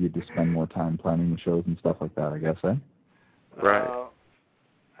time because you had to spend more time planning the shows and stuff like that, I guess, eh? Right.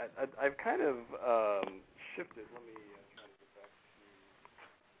 I've kind of shifted. Let me try to get back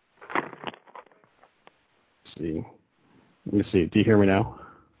to... See. Let me see. Do you hear me now?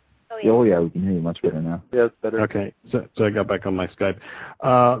 Oh yeah, we can hear you much better now. Yeah, it's better. Okay, so I got back on my Skype.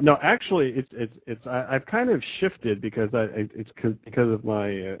 No, actually, I've kind of shifted because because of my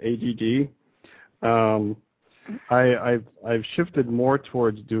ADD. I've shifted more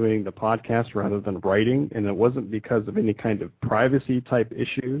towards doing the podcast rather than writing, and it wasn't because of any kind of privacy type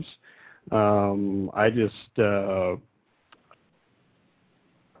issues. I just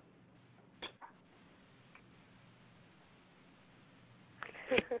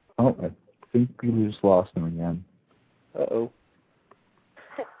Oh, I think we just lost him again. Uh-oh.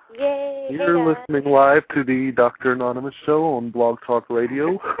 Yay! You're listening live to the Dr. Anonymous show on Blog Talk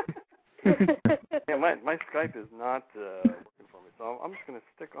Radio. Yeah, my Skype is not working for me, so I'm just going to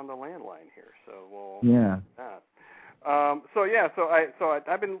stick on the landline here. So we'll do that. So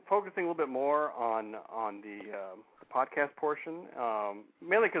I've been focusing a little bit more on the podcast portion,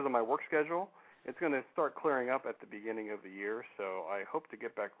 mainly because of my work schedule. It's going to start clearing up at the beginning of the year, so I hope to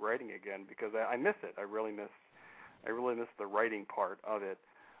get back writing again because I miss it. I really miss the writing part of it.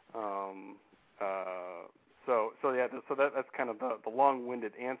 That's kind of the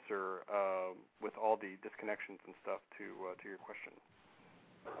long-winded answer with all the disconnections and stuff to your question.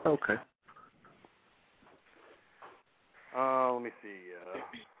 Okay. Let me see.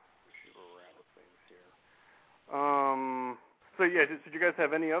 Where we're at with things here. So did you guys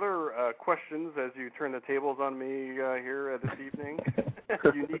have any other questions as you turn the tables on me here this evening?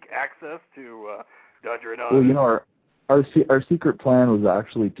 Unique access to Dr. Anonymous. Well, our secret plan was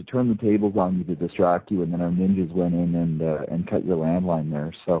actually to turn the tables on you to distract you, and then our ninjas went in and cut your landline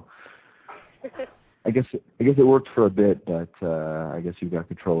there. So I guess it worked for a bit, but I guess you got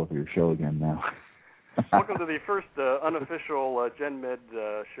control of your show again now. Welcome to the first unofficial GenMed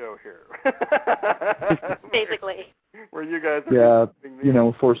show here. Basically. Where you guys are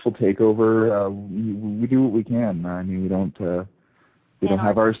forceful takeover. We do what we can. I mean, we don't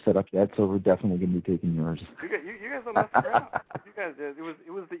have ours set up yet, so we're definitely going to be taking yours. You guys don't mess around. You guys,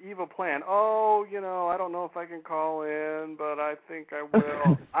 it was the evil plan. Oh, I don't know if I can call in, but I think I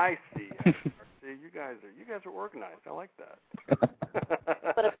will. I see. See, you guys are organized. I like that.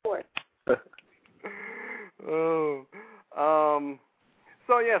 But of course.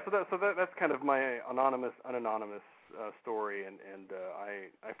 So that's kind of my unanonymous story, and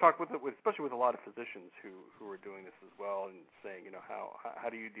I've talked with especially with a lot of physicians who are doing this as well, and saying, how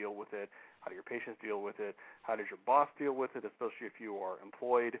do you deal with it? How do your patients deal with it? How does your boss deal with it, especially if you are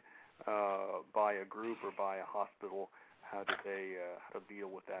employed by a group or by a hospital? How do they how to deal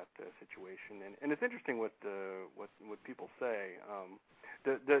with that situation? And it's interesting what people say.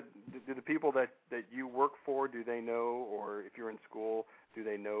 Do the people that you work for, do they know, or if you're in school, do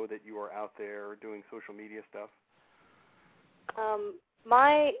they know that you are out there doing social media stuff?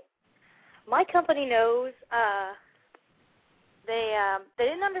 My company knows. They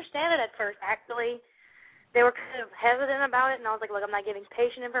didn't understand it at first. Actually, they were kind of hesitant about it, and I was like, look, I'm not giving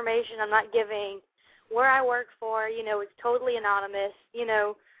patient information. I'm not giving where I work for. It's totally anonymous.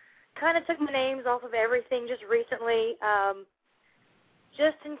 Kind of took my names off of everything just recently.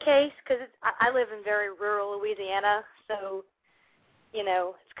 Just in case, because I live in very rural Louisiana, so,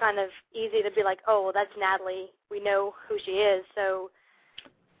 it's kind of easy to be like, oh, well, that's Natalie. We know who she is. So,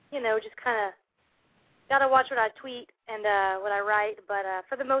 just kind of got to watch what I tweet and what I write. But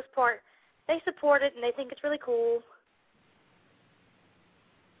for the most part, they support it, and they think it's really cool.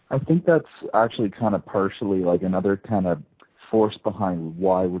 I think that's actually kind of partially like another kind of force behind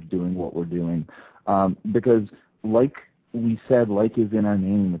why we're doing what we're doing. Because like we said, like is in our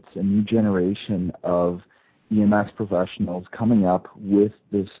name, it's a new generation of EMS professionals coming up with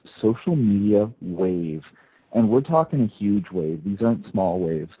this social media wave. And we're talking a huge wave. These aren't small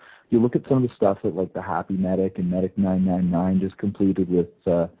waves. You look at some of the stuff that like the Happy Medic and Medic 999 just completed with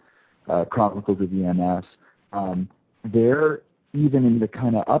Chronicles of EMS. They're even in the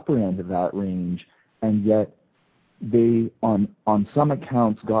kind of upper end of that range, and yet they, on some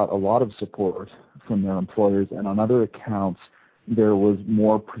accounts, got a lot of support from their employers, and on other accounts, there was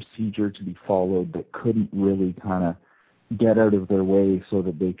more procedure to be followed that couldn't really kind of get out of their way so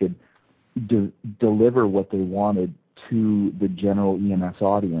that they could deliver what they wanted to the general EMS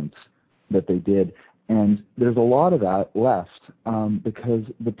audience that they did. And there's a lot of that left because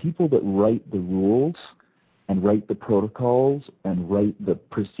the people that write the rules and write the protocols and write the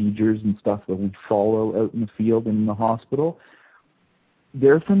procedures and stuff that we follow out in the field and in the hospital,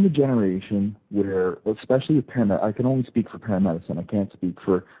 they're from the generation where, especially with paramedics, I can only speak for paramedicine. I can't speak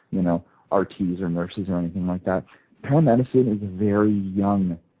for, RTs or nurses or anything like that. Paramedicine is a very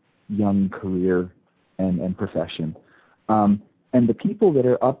young career and profession. And the people that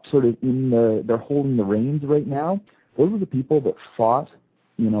are up sort of they're holding the reins right now, those are the people that fought,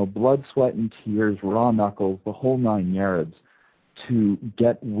 blood, sweat, and tears, raw knuckles, the whole 9 yards to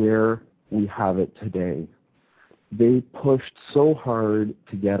get where we have it today. They pushed so hard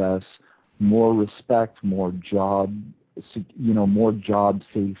to get us more respect, more job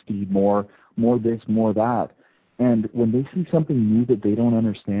safety, more this, more that. And when they see something new that they don't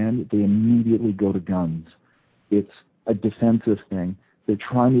understand, they immediately go to guns. It's a defensive thing. They're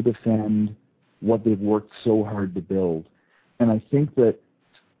trying to defend what they've worked so hard to build. And I think that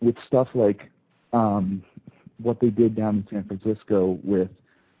with stuff like what they did down in San Francisco with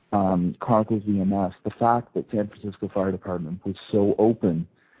Chronicles of EMS, the fact that San Francisco Fire Department was so open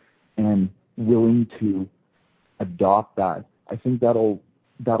and willing to adopt that, I think that'll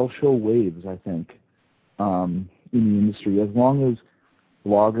show waves, I think, in the industry. As long as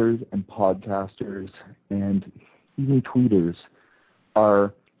bloggers and podcasters and even tweeters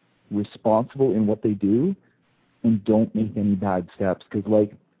are responsible in what they do and don't make any bad steps. Because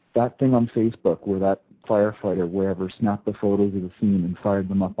like that thing on Facebook where that firefighter, wherever, snapped the photos of the scene and fired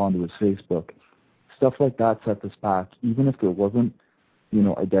them up onto his Facebook, stuff like that set us back. Even if there wasn't,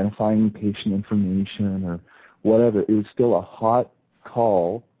 identifying patient information or whatever, it was still a hot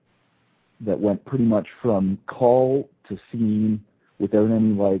call that went pretty much from call to scene without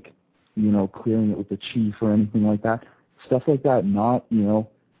any clearing it with the chief or anything like that. Stuff like that, not,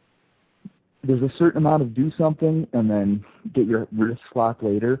 there's a certain amount of do something and then get your wrist slapped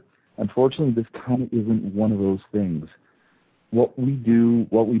later. Unfortunately, this kind of isn't one of those things. What we do,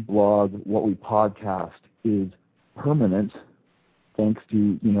 what we blog, what we podcast is permanent thanks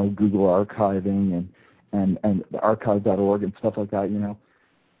to, Google archiving and the archive.org and stuff like that,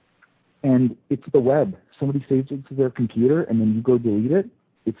 And it's the web. Somebody saves it to their computer and then you go delete it.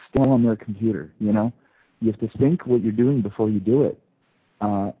 It's still on their computer, You have to think what you're doing before you do it.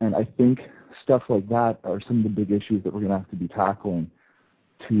 And I think stuff like that are some of the big issues that we're going to have to be tackling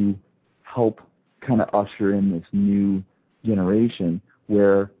to help kind of usher in this new generation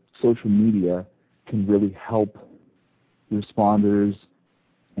where social media can really help responders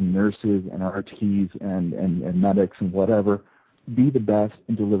and nurses and RTs and medics and whatever be the best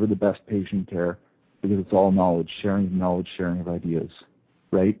and deliver the best patient care, because it's all knowledge sharing of ideas,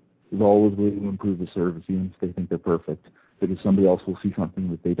 right? There's always a way to improve the service, even if they think they're perfect, because somebody else will see something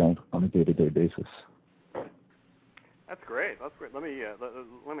that they don't on a day-to-day basis. That's great. Let me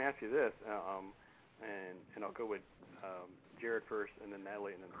ask you this, and I'll go with Jared first, and then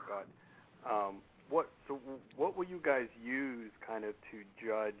Natalie, and then Scott. What will you guys use kind of to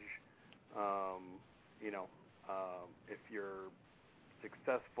judge, if you're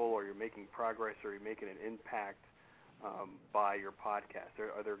successful or you're making progress or you're making an impact by your podcast?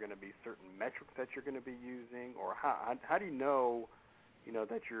 Are there going to be certain metrics that you're going to be using, or how do you know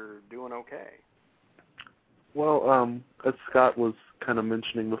that you're doing okay? Well, as Scott was kind of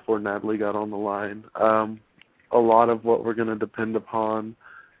mentioning before Natalie got on the line, a lot of what we're going to depend upon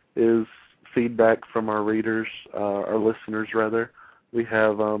is feedback from our readers, our listeners rather. We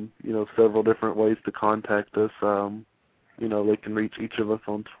have, several different ways to contact us. They can reach each of us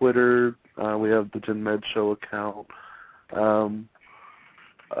on Twitter. We have the GenMed Show account.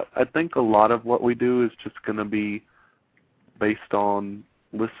 I think a lot of what we do is just going to be based on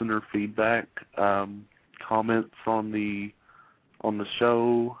listener feedback, comments on the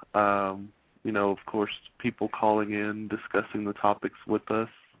show. Of course, people calling in, discussing the topics with us.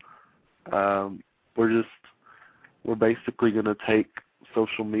 We're basically going to take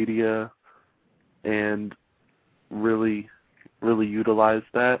social media and really utilize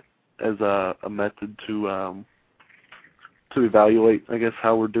that as a method to evaluate, I guess,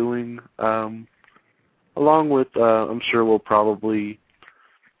 how we're doing. Along with, I'm sure we'll probably,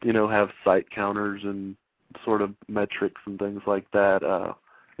 have site counters and sort of metrics and things like that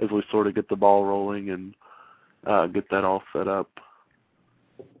as we sort of get the ball rolling and get that all set up.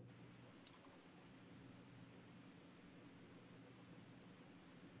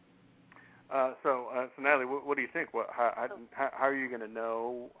 So Natalie, what do you think? How are you going to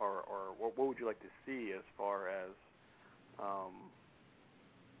know, or what would you like to see as far as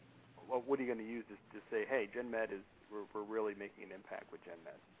what are you going to use to say, hey, GenMed we're really making an impact with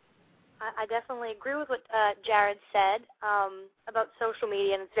GenMed? I definitely agree with what Jared said about social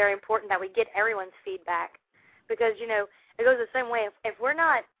media, and it's very important that we get everyone's feedback because, it goes the same way. If we're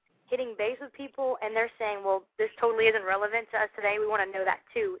not hitting base with people and they're saying, well, this totally isn't relevant to us today, we want to know that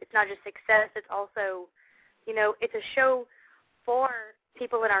too. It's not just success. It's also, it's a show for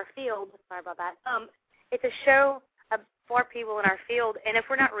people in our field. Sorry about that. It's a show for people in our field, and if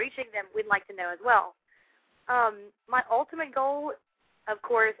we're not reaching them, we'd like to know as well. My ultimate goal, of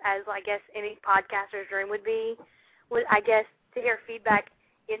course, as I guess any podcaster's dream would be, was, I guess, to hear feedback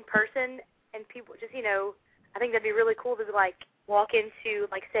in person and people just, I think that'd be really cool to, walk into,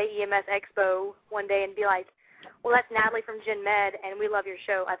 say, EMS Expo one day and be like, well, that's Natalie from GenMed, and we love your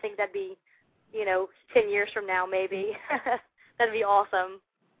show. I think that'd be, 10 years from now maybe. That'd be awesome.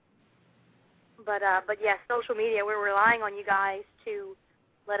 But yeah, social media, we're relying on you guys to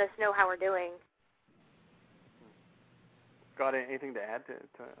let us know how we're doing. Got anything to add to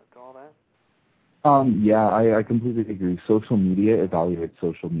all that? Yeah, I completely agree. Social media evaluates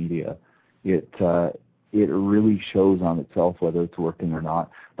social media. It really shows on itself whether it's working or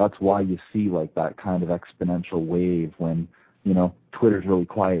not. That's why you see that kind of exponential wave when, Twitter's really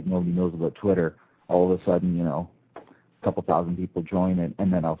quiet, nobody knows about Twitter. All of a sudden, a couple thousand people join it,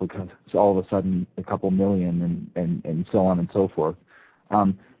 and then all of a sudden a couple million and so on and so forth.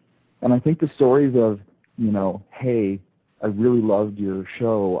 And I think the stories of, hey, I really loved your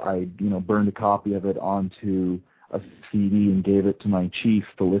show. I, burned a copy of it onto a CD and gave it to my chief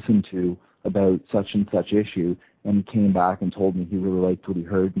to listen to about such and such issue, and he came back and told me he really liked what he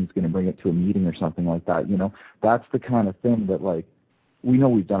heard and he's going to bring it to a meeting or something like that. That's the kind of thing that, we know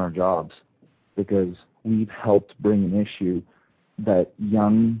we've done our jobs because we've helped bring an issue that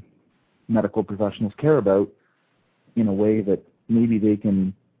young medical professionals care about in a way that maybe they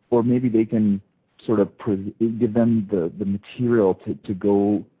can sort of give them the material to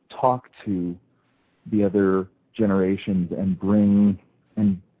go talk to the other generations and bring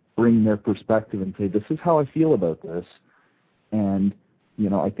their perspective and say, this is how I feel about this. And,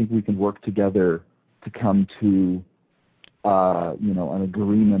 I think we can work together to come to, an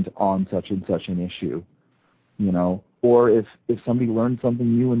agreement on such and such an issue, or if somebody learned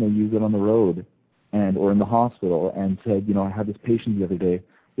something new and they use it on the road or in the hospital and said, I had this patient the other day,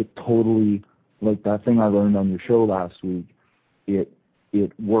 it totally, that thing I learned on your show last week, it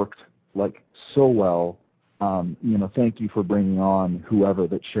worked so well. Thank you for bringing on whoever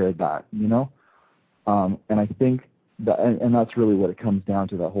that shared that, and I think that, and that's really what it comes down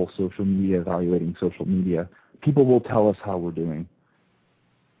to, that whole social media, evaluating social media. People will tell us how we're doing.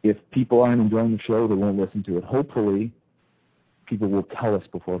 If people aren't enjoying the show, they won't listen to it. Hopefully, people will tell us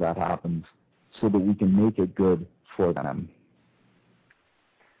before that happens so that we can make it good for them.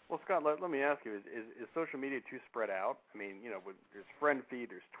 Well, Scott, let me ask you, is social media too spread out? I mean, there's friend feed,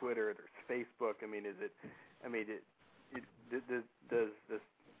 there's Twitter, there's Facebook. I mean,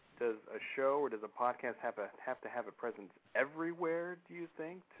 does a show or does a podcast have to have a presence everywhere, do you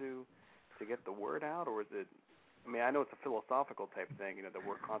think, to get the word out? Or is it, I know it's a philosophical type thing, that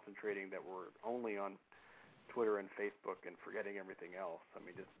we're concentrating, that we're only on Twitter and Facebook and forgetting everything else.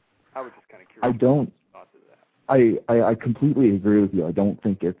 I was just kind of curious. Thoughts of that. I completely agree with you. I don't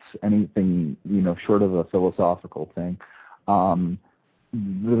think it's anything, short of a philosophical thing.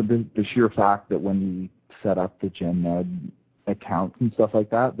 The sheer fact that when we set up the GenMed account and stuff like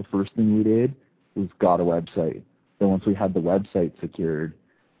that, the first thing we did was got a website. Then once we had the website secured,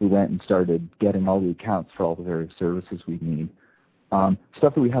 we went and started getting all the accounts for all the various services we need.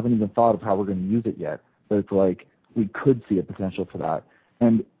 Stuff that we haven't even thought of how we're going to use it yet, but it's we could see a potential for that.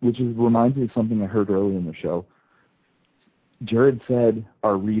 And which reminds me of something I heard earlier in the show. Jared said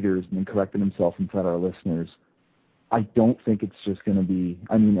our readers, and then corrected himself and said our listeners. I don't think it's just going to be,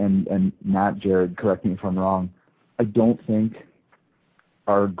 and Matt, Jared, correct me if I'm wrong, I don't think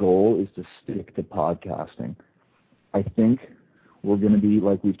our goal is to stick to podcasting. I think we're going to be,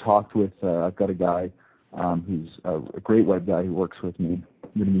 we've talked with, I've got a guy who's a great web guy who works with me.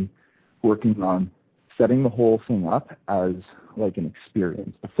 I'm going to be working on setting the whole thing up as like an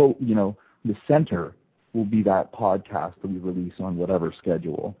experience. The center will be that podcast that we release on whatever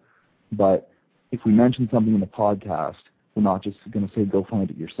schedule. But if we mention something in the podcast, we're not just going to say go find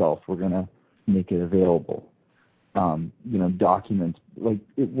it yourself. We're going to make it available. Documents.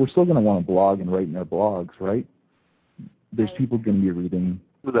 We're still going to want to blog and write in our blogs, right? There's people going to be reading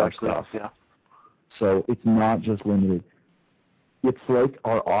our stuff. Yeah. So it's not just limited. It's like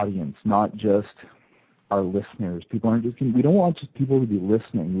our audience, not just our listeners. We don't want just people to be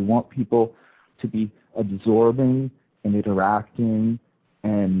listening. We want people to be absorbing and interacting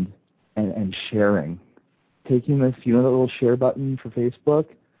and sharing. Taking this, the little share button for Facebook,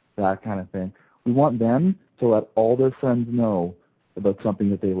 that kind of thing. We want them to let all their friends know about something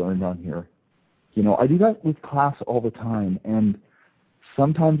that they learned on here. I do that with class all the time, and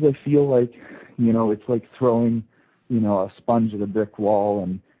sometimes I feel like, it's like throwing, a sponge at a brick wall,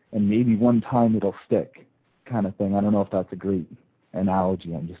 and maybe one time it'll stick, kind of thing. I don't know if that's a great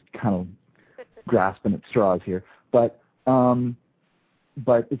analogy. I'm just kind of grasping at straws here, but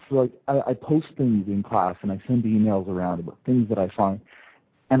it's like I post things in class and I send emails around about things that I find,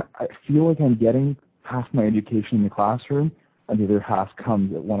 and I feel like I'm getting half my education in the classroom, and the other half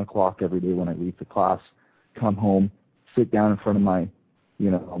comes at 1 o'clock every day when I leave the class, come home, sit down in front of my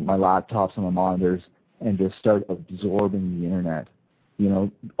my laptops and my monitors, and just start absorbing the internet.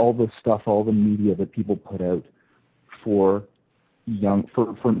 All the stuff, all the media that people put out for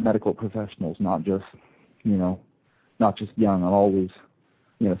medical professionals, not just young. I'm always,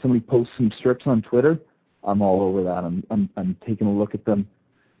 somebody posts some strips on Twitter, I'm all over that. I'm taking a look at them,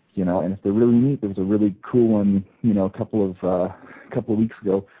 and if they're really neat, there was a really cool one, a couple of weeks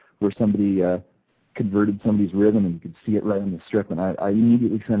ago where somebody converted somebody's rhythm, and you could see it right in the strip, and I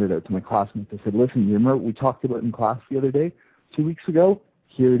immediately sent it out to my classmates. I said, listen, you remember what we talked about in class the other day, 2 weeks ago?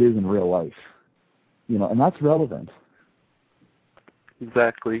 Here it is in real life. And that's relevant.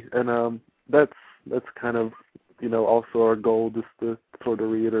 Exactly. And that's kind of, also our goal, just to sort of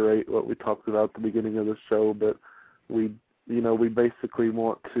reiterate what we talked about at the beginning of the show, but we basically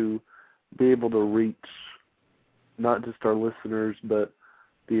want to be able to reach not just our listeners, but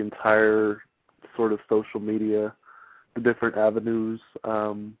the entire sort of social media, the different avenues.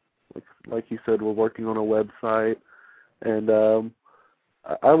 Like you said, we're working on a website, and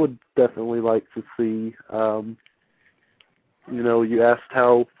I would definitely like to see, you asked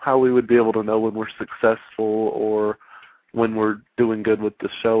how we would be able to know when we're successful or when we're doing good with the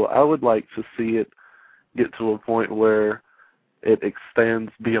show. I would like to see it get to a point where it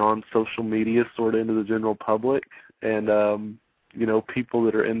expands beyond social media, sort of into the general public, and people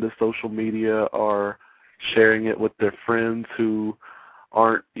that are into social media are sharing it with their friends who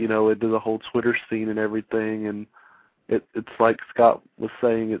aren't, into the whole Twitter scene and everything. And it's like Scott was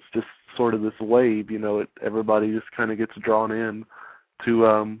saying, it's just sort of this wave, everybody just kind of gets drawn in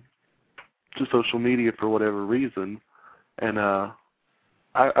to social media for whatever reason. And I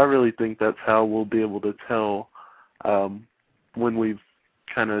really think that's how we'll be able to tell when we've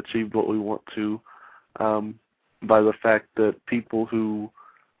kind of achieved what we want to, by the fact that people who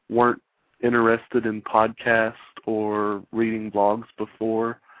weren't interested in podcasts or reading blogs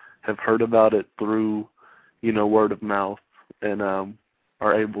before have heard about it through, word of mouth, and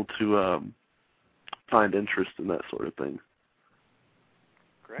are able to find interest in that sort of thing.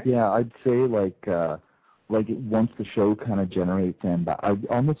 Great. Yeah, I'd say once the show kind of generates I'd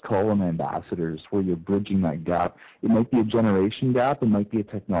almost call them ambassadors, where you're bridging that gap. It might be a generation gap, it might be a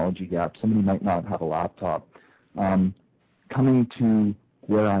technology gap. Somebody might not have a laptop. Coming to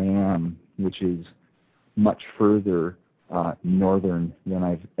where I am, which is much further northern than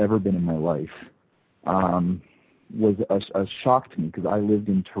I've ever been in my life, was a shock to me, because I lived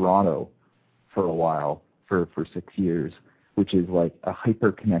in Toronto for a while, for 6 years, which is like a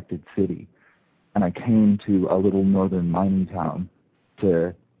hyper-connected city. And I came to a little northern mining town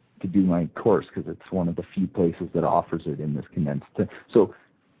to do my course, because it's one of the few places that offers it in this condensed. So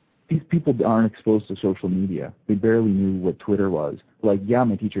these people aren't exposed to social media. They barely knew what Twitter was. My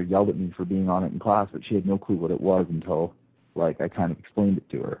teacher yelled at me for being on it in class, but she had no clue what it was until, I kind of explained it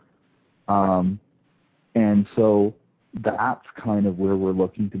to her. And so that's kind of where we're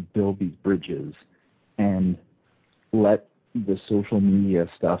looking to build these bridges and let the social media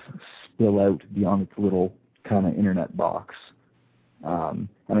stuff spill out beyond its little kind of internet box. And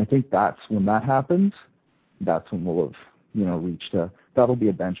I think that's when that happens, that's when we'll have, reached that'll be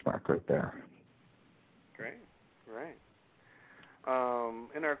a benchmark right there. Great.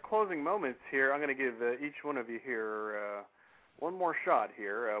 In our closing moments here, I'm going to give each one of you here one more shot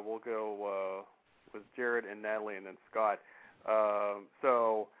here. We'll go with Jared and Natalie and then Scott.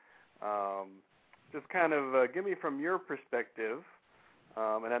 Just kind of give me from your perspective,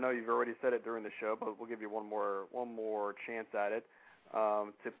 and I know you've already said it during the show, but we'll give you one more chance at it,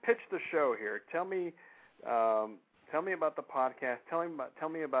 to pitch the show here. Tell me about the podcast. Tell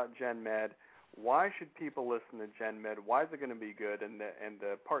me about GenMed. Why should people listen to GenMed? Why is it going to be good? And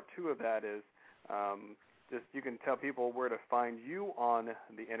the part 2 of that is just you can tell people where to find you on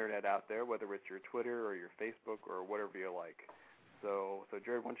the internet out there, whether it's your Twitter or your Facebook or whatever you like. So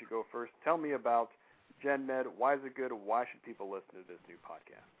Jared, why don't you go first? Tell me about GenMed. Why is it good? Why should people listen to this new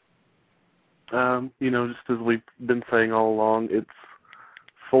podcast? Just as we've been saying all along, it's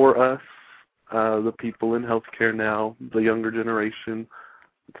for us, the people in healthcare now, the younger generation.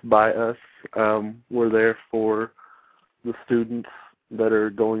 It's by us. We're there for the students that are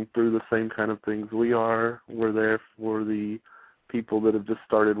going through the same kind of things we are. We're there for the people that have just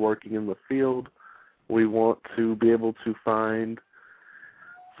started working in the field. We want to be able to find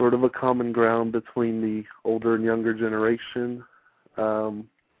sort of a common ground between the older and younger generation.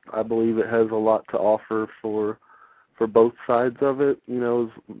 I believe it has a lot to offer for both sides of it,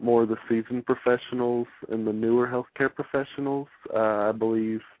 more the seasoned professionals and the newer healthcare professionals. I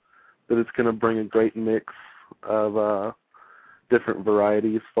believe that it's going to bring a great mix of different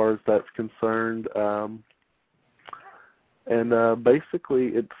variety as far as that's concerned.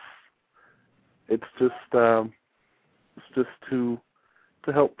 Basically it's just to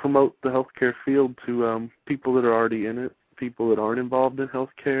help promote the healthcare field to people that are already in it, people that aren't involved in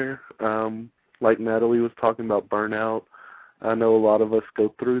healthcare. Like Natalie was talking about burnout, I know a lot of us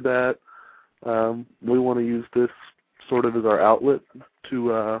go through that. We want to use this sort of as our outlet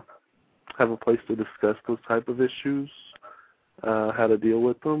to have a place to discuss those type of issues, how to deal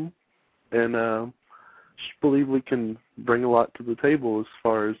with them, and just believe we can bring a lot to the table as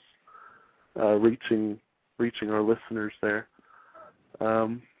far as reaching our listeners there.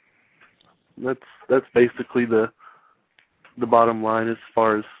 That's basically the bottom line as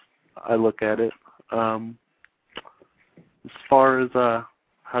far as I look at it. As far as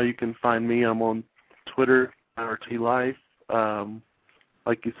how you can find me, I'm on Twitter, RT Life.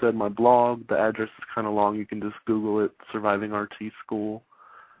 Like you said, my blog, the address is kind of long. You can just Google it, Surviving RT School.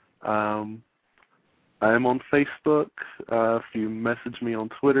 I am on Facebook. If you message me on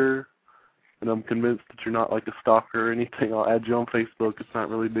Twitter, and I'm convinced that you're not like a stalker or anything, I'll add you on Facebook. It's not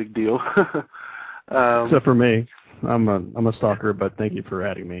really a big deal. Except for me. I'm a stalker, but thank you for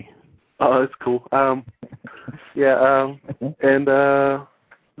adding me. Oh, that's cool. And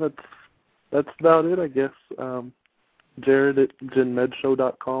that's about it, I guess. Jared at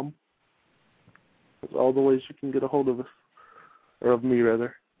GenMedShow.com. That's all the ways you can get a hold of us, or of me,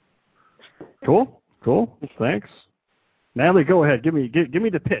 rather. Cool. Thanks. Natalie, go ahead. Give me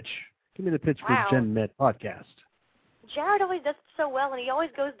the pitch. Give me the pitch for GenMed podcast. Jared always does it so well, and he always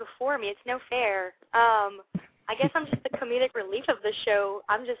goes before me. It's no fair. I guess I'm just the comedic relief of the show.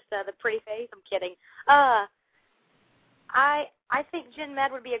 I'm just the pretty face. I'm kidding. I think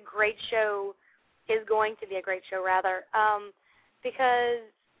GenMed would be a great show, is going to be a great show, rather, because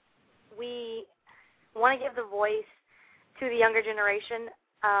we want to give the voice to the younger generation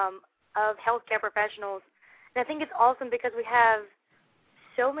of healthcare professionals. And I think it's awesome because we have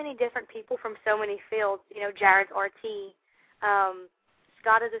so many different people from so many fields. Jared's RT.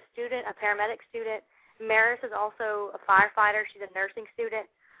 Scott is a student, a paramedic student. Maris is also a firefighter. She's a nursing student.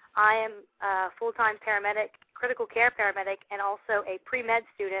 I am a full-time paramedic, critical care paramedic, and also a pre-med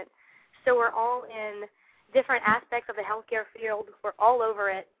student. So we're all in different aspects of the healthcare field. We're all over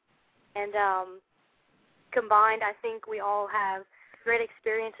it. And combined, I think we all have great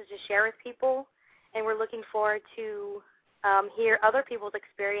experiences to share with people, and we're looking forward to hear other people's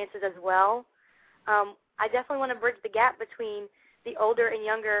experiences as well. I definitely want to bridge the gap between the older and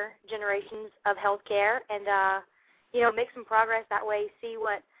younger generations of healthcare and, make some progress that way, see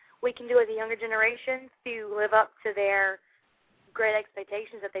what we can do as a younger generation to live up to their great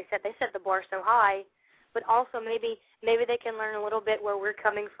expectations that they set. They set the bar so high, but also maybe they can learn a little bit where we're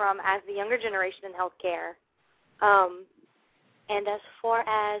coming from as the younger generation in healthcare. And as far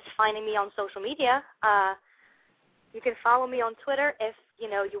as finding me on social media, you can follow me on Twitter if, you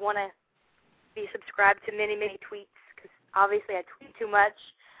want to be subscribed to many, many tweets, because obviously I tweet too much.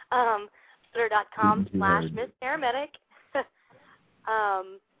 Twitter.com/MissParamedic.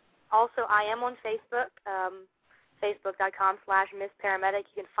 Also, I am on Facebook, Facebook.com/MissParamedic.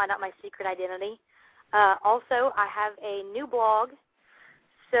 You can find out my secret identity. Also, I have a new blog,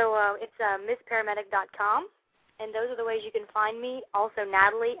 so it's MissParamedic.com, and those are the ways you can find me. Also,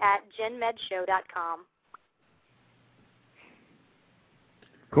 Natalie at GenMedShow.com.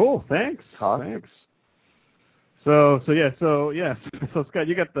 Cool, thanks. So Scott,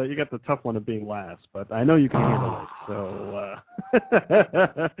 you got the tough one of being last, but I know you can handle it. So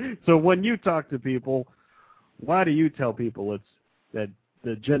so when you talk to people, why do you tell people that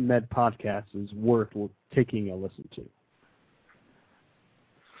the GenMed podcast is worth taking a listen to?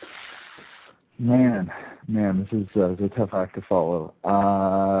 Man, this is a tough act to follow.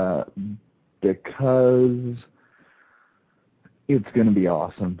 Because it's going to be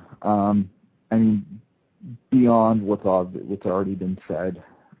awesome. I mean, beyond what's already been said,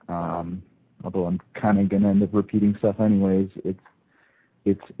 although I'm kind of going to end up repeating stuff anyways,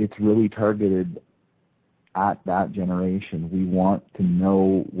 it's really targeted at that generation. We want to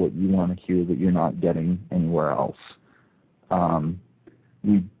know what you want to hear that you're not getting anywhere else.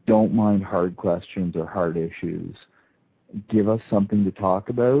 We don't mind hard questions or hard issues. Give us something to talk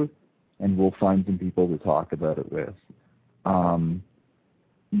about, and we'll find some people to talk about it with.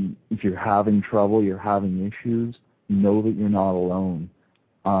 If you're having trouble, you're having issues, know that you're not alone.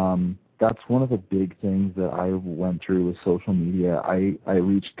 That's one of the big things that I went through with social media. I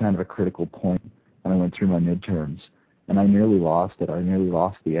reached kind of a critical point when I went through my midterms, and I nearly lost it. I nearly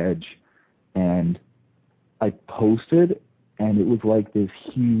lost the edge. And I posted, and it was like this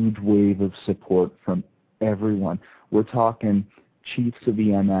huge wave of support from everyone. We're talking chiefs of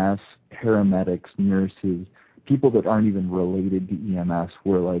EMS, paramedics, nurses, people that aren't even related to EMS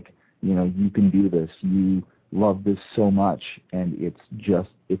were like, you can do this. You love this so much, and it's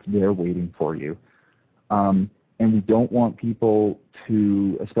there waiting for you. And we don't want people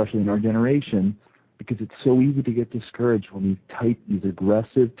to, especially in our generation, because it's so easy to get discouraged when we type these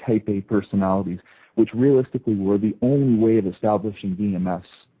aggressive type A personalities, which realistically were the only way of establishing EMS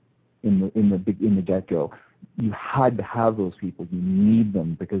in the get-go. You had to have those people. You need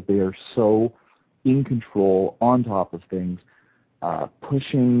them because they are so in control, on top of things,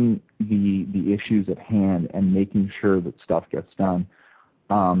 pushing the issues at hand and making sure that stuff gets done.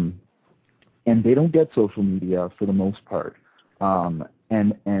 And they don't get social media for the most part. And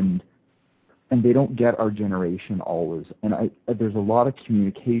they don't get our generation always. And there's a lot of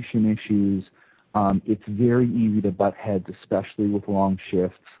communication issues. It's very easy to butt heads, especially with long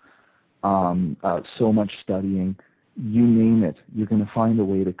shifts. So much studying, you name it, you're going to find a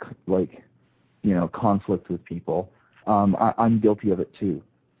way to conflict with people. I'm guilty of it too.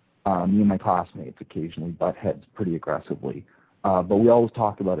 Me and my classmates occasionally butt heads pretty aggressively, but we always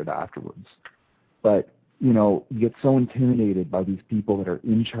talk about it afterwards. But you get so intimidated by these people that are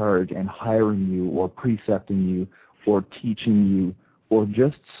in charge and hiring you or precepting you or teaching you or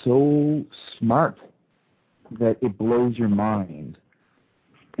just so smart that it blows your mind.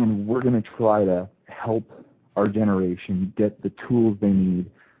 And we're going to try to help our generation get the tools they need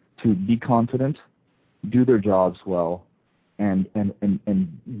to be confident, do their jobs well, and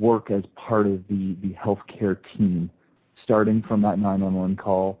work as part of the healthcare team, starting from that 911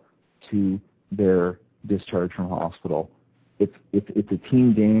 call to their discharge from hospital. It's a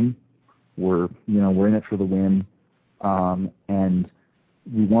team game. We're in it for the win, and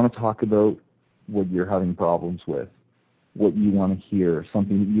we want to talk about what you're having problems with, what you want to hear,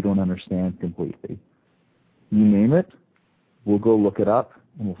 something that you don't understand completely. You name it, we'll go look it up,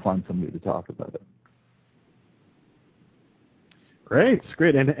 and we'll find somebody to talk about it. Great.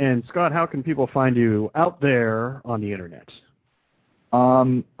 And Scott, how can people find you out there on the internet?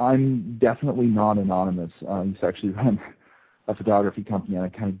 I'm definitely not anonymous. I used to actually run a photography company, and I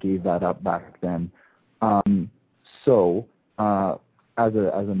kind of gave that up back then. So as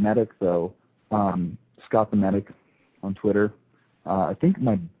a medic, though, Scott the Medic on Twitter. I think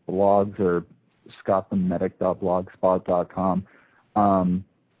my blogs are scottthemedic.blogspot.com,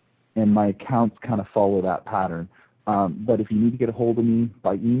 and my accounts kind of follow that pattern. But if you need to get a hold of me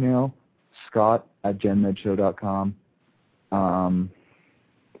by email, scott@genmedshow.com. My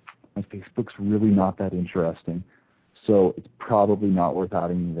Facebook's really not that interesting, so it's probably not worth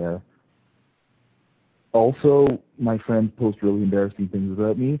adding me there. Also, my friends post really embarrassing things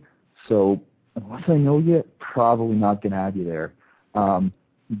about me, so unless I know you, probably not going to add you there.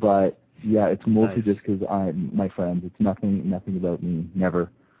 But yeah, it's mostly just because I'm my friends. It's nothing about me. Never.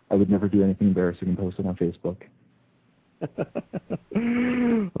 I would never do anything embarrassing and post it on Facebook.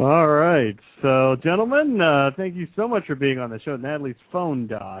 All right. So, gentlemen, thank you so much for being on the show. Natalie's phone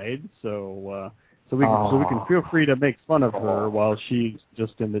died, so we can feel free to make fun of her while she's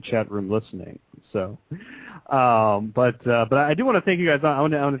just in the chat room listening. So, but I do want to thank you guys. I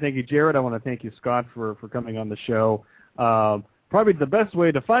want to thank you, Jared. I want to thank you, Scott, for coming on the show. Probably the best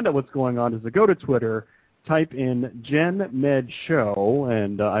way to find out what's going on is to go to Twitter, type in GenMed Show,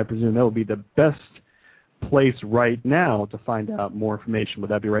 and I presume that will be the best place right now to find out more information. Would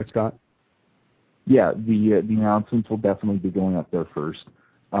that be right, Scott? Yeah, the announcements will definitely be going up there first.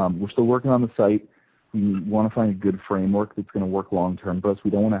 We're still working on the site. We want to find a good framework that's going to work long term for us.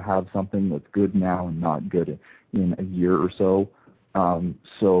 We don't want to have something that's good now and not good in a year or so.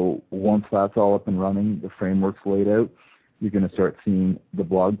 So once that's all up and running, the framework's laid out, you're going to start seeing the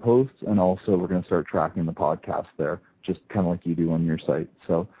blog posts, and also we're going to start tracking the podcast there, just kind of like you do on your site.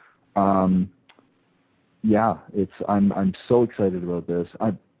 So, yeah, I'm so excited about this.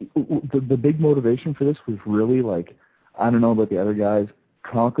 The big motivation for this was really, like, I don't know about the other guys,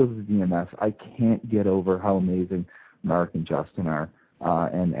 Chronicles of DMS. I can't get over how amazing Mark and Justin are,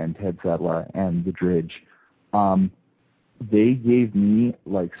 and Ted Sedla and the Dridge. They gave me,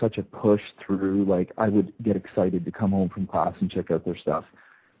 like, such a push through. Like, I would get excited to come home from class and check out their stuff.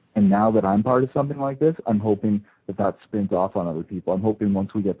 And now that I'm part of something like this, I'm hoping that spins off on other people. I'm hoping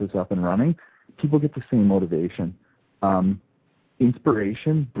once we get this up and running, people get the same motivation.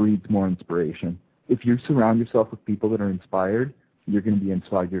 Inspiration breeds more inspiration. If you surround yourself with people that are inspired, you're going to be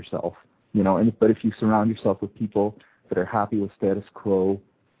inspired yourself. You know, but if you surround yourself with people that are happy with status quo,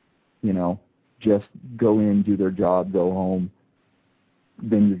 you know, just go in, do their job, go home,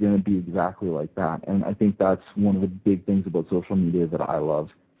 then you're going to be exactly like that. And I think that's one of the big things about social media that I love,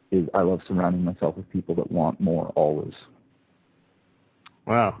 is I love surrounding myself with people that want more always.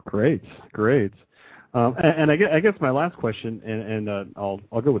 Wow, great. And I guess my last question, and I'll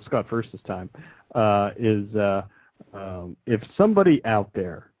go with Scott first this time, is if somebody out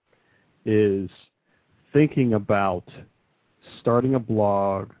there is thinking about starting a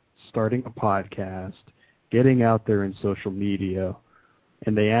blog, starting a podcast, getting out there in social media,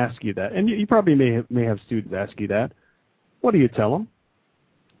 and they ask you that, and you probably may have students ask you that, what do you tell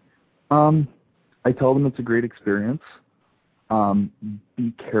them? I tell them it's a great experience.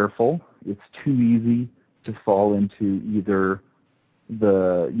 Be careful. It's too easy to fall into either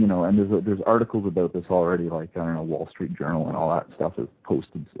the, you know, and there's articles about this already, like, I don't know, Wall Street Journal and all that stuff is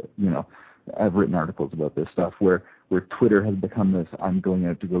posted, you know. I've written articles about this stuff where Twitter has become this, I'm going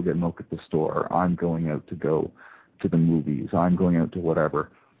out to go get milk at the store, I'm going out to go to the movies, I'm going out to whatever.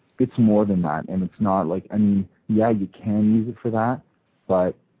 It's more than that, and it's not like, I mean, yeah, you can use it for that,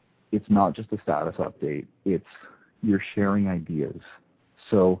 but it's not just a status update. It's, you're sharing ideas.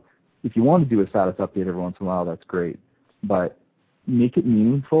 So if you want to do a status update every once in a while, that's great, but make it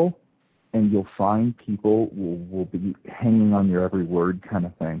meaningful, and you'll find people will be hanging on your every word kind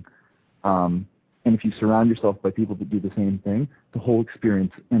of thing. And if you surround yourself by people that do the same thing, the whole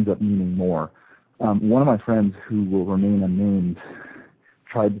experience ends up meaning more. One of my friends, who will remain unnamed,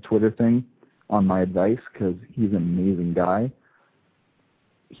 tried the Twitter thing on my advice because he's an amazing guy.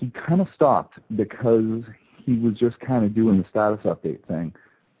 He kind of stopped because he was just kind of doing the status update thing.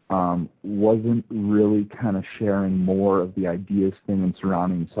 Wasn't really kind of sharing more of the ideas thing and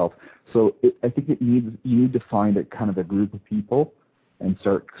surrounding himself. So I think you need to find a kind of a group of people and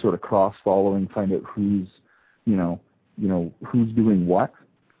start sort of cross-following, find out who's doing what,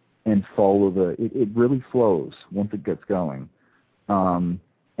 and follow it really flows once it gets going. And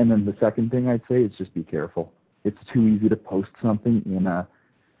then the second thing I'd say is just be careful. It's too easy to post something in a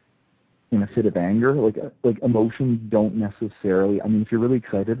fit of anger. Like emotions don't necessarily, I mean, if you're really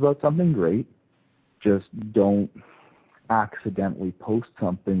excited about something, great. Just don't accidentally post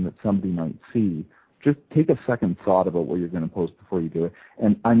something that somebody might see. Just take a second thought about what you're going to post before you do it.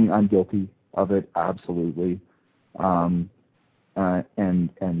 And I mean, I'm guilty of it, absolutely. And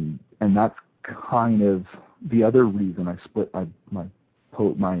that's kind of the other reason I split my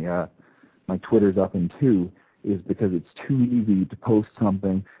Twitters up in two, is because it's too easy to post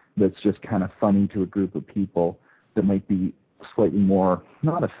something that's just kind of funny to a group of people that might be slightly more,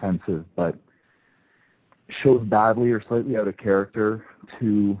 not offensive, but shows badly or slightly out of character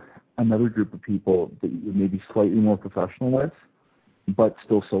to another group of people that you're maybe slightly more professional with, but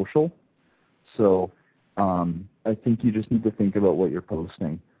still social. So I think you just need to think about what you're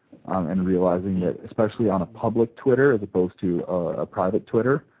posting, and realizing that, especially on a public Twitter as opposed to a private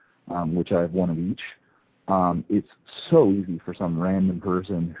Twitter, which I have one of each, it's so easy for some random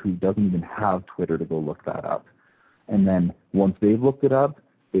person who doesn't even have Twitter to go look that up. And then once they've looked it up,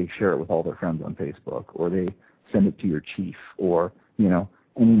 they share it with all their friends on Facebook, or they send it to your chief, or, you know,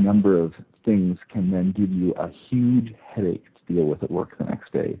 any number of things can then give you a huge headache to deal with at work the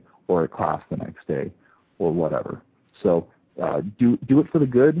next day, or at class the next day, or whatever. So do it for the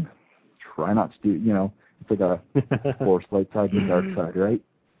good. Try not to do, you know, it's like a force light side and dark side, right?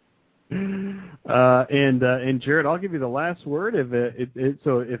 And Jared, I'll give you the last word.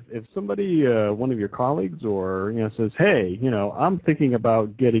 If somebody, one of your colleagues, or, you know, says, hey, you know, I'm thinking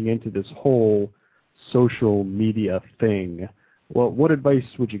about getting into this whole social media thing, well, what advice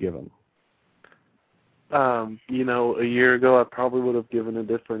would you give them? A year ago I probably would have given a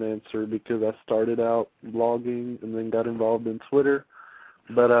different answer because I started out blogging and then got involved in Twitter.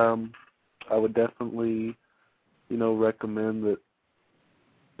 But I would definitely, recommend that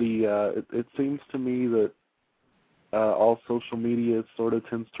it seems to me that all social media sort of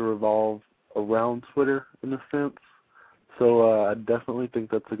tends to revolve around Twitter in a sense. So I definitely think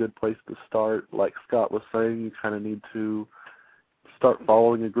that's a good place to start. Like Scott was saying, you kind of need to start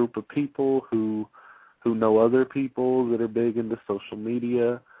following a group of people who know other people that are big into social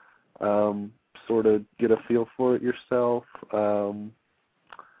media, sort of get a feel for it yourself.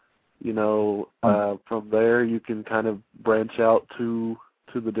 From there you can kind of branch out to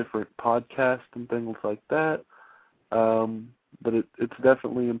the different podcasts and things like that. But it's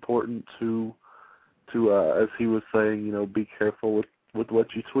definitely important to as he was saying, be careful with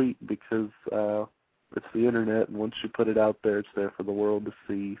what you tweet because it's the internet, and once you put it out there, it's there for the world to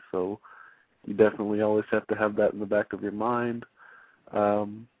see. So you definitely always have to have that in the back of your mind.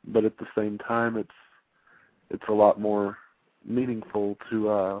 But at the same time, it's a lot more meaningful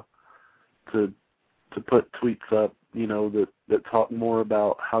to put tweets up, that talk more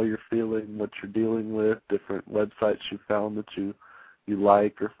about how you're feeling, what you're dealing with, different websites you found that you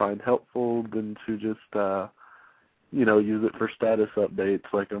like or find helpful, than to just use it for status updates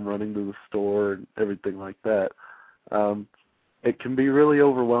like I'm running to the store and everything like that. It can be really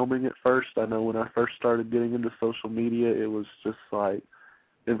overwhelming at first. I know when I first started getting into social media, it was just like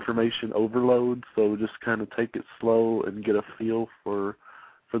information overload, so just kind of take it slow and get a feel for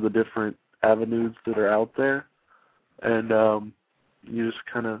the different avenues that are out there, and you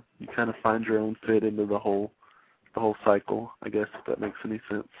kind of find your own fit into the whole cycle, I guess, if that makes any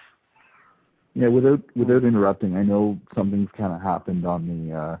sense. Yeah, without interrupting, I know something's kind of happened on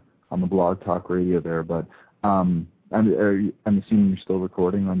the Blog Talk Radio there, but I'm assuming you're still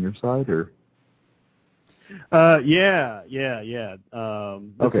recording on your side, or? Yeah.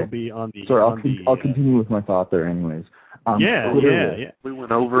 This will be on the. Sorry, I'll continue with my thought there, anyways. Yeah. We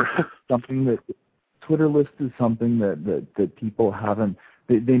went over something that Twitter lists is something that people haven't.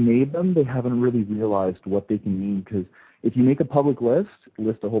 They made them. They haven't really realized what they can mean, because if you make a public list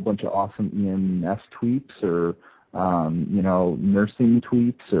a whole bunch of awesome EMS tweets or nursing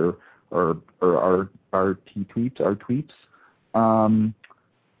tweets or RT tweets, our tweets,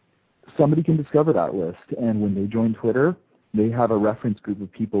 somebody can discover that list, and when they join Twitter, they have a reference group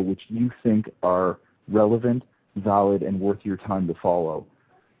of people which you think are relevant, valid, and worth your time to follow.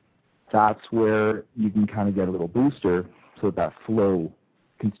 That's where you can kind of get a little booster so that flow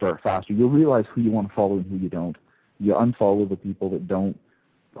can start faster. You'll realize who you want to follow and who you don't. You unfollow the people that don't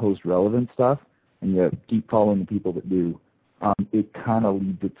post relevant stuff, and you keep following the people that do. It kind of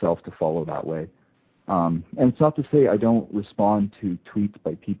leads itself to follow that way. And it's not to say I don't respond to tweets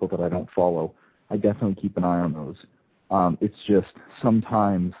by people that I don't follow. I definitely keep an eye on those. It's just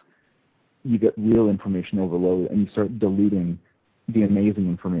sometimes you get real information overload and you start diluting the amazing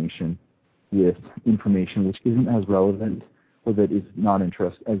information with information which isn't as relevant or that is not as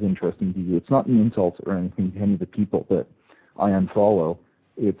interesting to you. It's not an insult or anything to any of the people that I unfollow.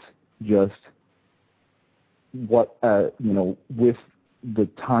 It's just what, with the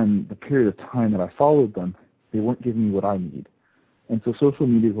period of time that I followed them, they weren't giving me what I need. And so social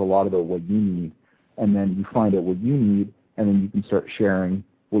media is a lot about what you need, and then you find out what you need, and then you can start sharing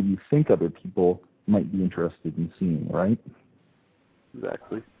what you think other people might be interested in seeing, right?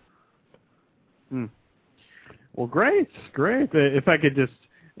 Exactly. Well, great. If I could just,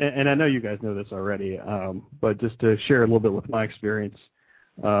 and I know you guys know this already, but just to share a little bit with my experience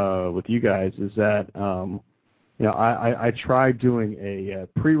with you guys is that, I tried doing a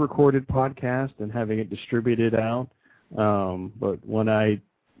pre-recorded podcast and having it distributed out, but when I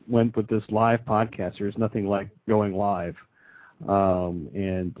went with this live podcast, there's nothing like going live.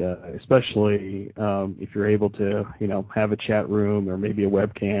 And especially if you're able to, have a chat room or maybe a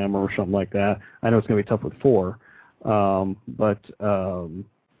webcam or something like that. I know it's going to be tough with 4, but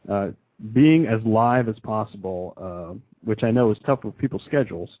being as live as possible, which I know is tough with people's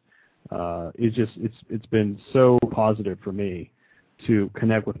schedules, it's been so positive for me to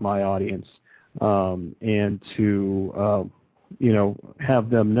connect with my audience and to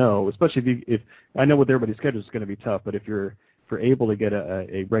have them know, especially if I know with everybody's schedule is going to be tough, but if you're able to get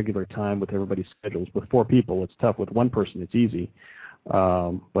a regular time with everybody's schedules. With 4 people, it's tough. With 1 person, it's easy.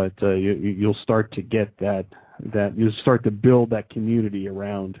 But you'll start to get that you'll start to build that community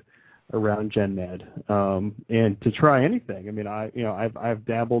around GenMed, and to try anything. I mean, I've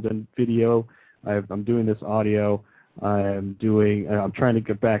dabbled in video. I'm doing this audio. I'm trying to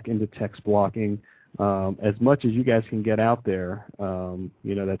get back into text blocking. As much as you guys can get out there,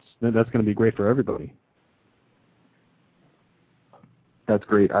 that's going to be great for everybody. That's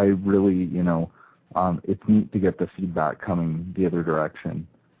great. I really, it's neat to get the feedback coming the other direction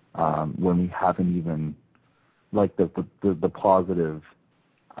when we haven't even, like the positive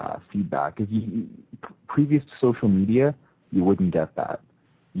feedback. If previous to social media, you wouldn't get that.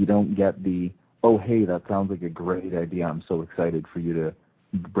 You don't get the, oh, hey, that sounds like a great idea. I'm so excited for you to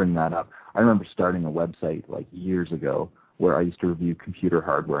bring that up. I remember starting a website like years ago where I used to review computer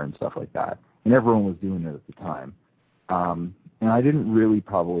hardware and stuff like that, and everyone was doing it at the time. And I didn't really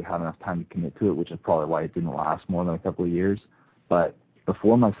probably have enough time to commit to it, which is probably why it didn't last more than a couple of years. But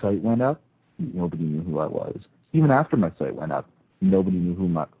before my site went up, nobody knew who I was. Even after my site went up, nobody knew who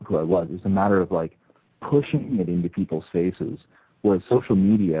I was. It was a matter of like pushing it into people's faces. Whereas social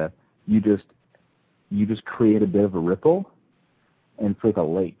media, you just create a bit of a ripple, and it's like a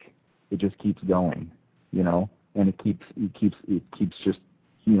lake. It just keeps going, and it keeps just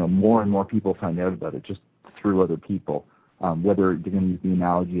more and more people find out about it just through other people. Whether you're going to use the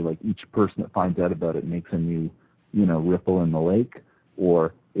analogy like each person that finds out about it makes a new ripple in the lake,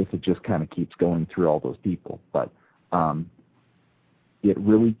 or if it just kind of keeps going through all those people. But it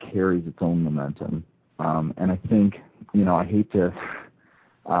really carries its own momentum. And I think, I hate to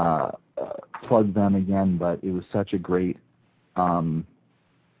plug them again, but it was such a great,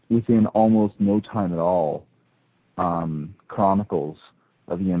 within almost no time at all, Chronicles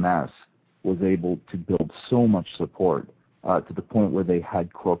of EMS was able to build so much support to the point where they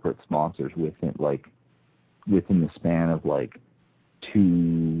had corporate sponsors within the span of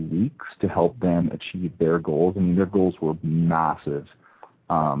 2 weeks to help them achieve their goals. I mean, their goals were massive.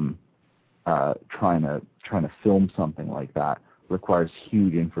 Trying to film something like that requires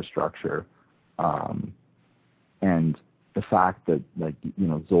huge infrastructure, and the fact that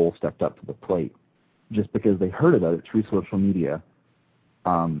Zoll stepped up to the plate just because they heard about it through social media,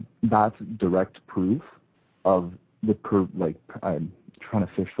 that's direct proof of the I'm trying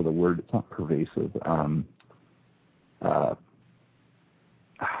to fish for the word. It's not pervasive. I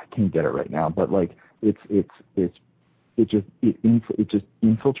can't get it right now, but it just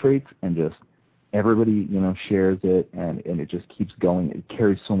infiltrates, and just everybody shares it, and it just keeps going. It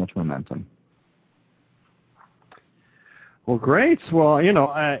carries so much momentum. Well, great. Well,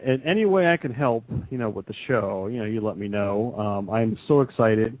 in any way I can help, with the show, you let me know. I'm so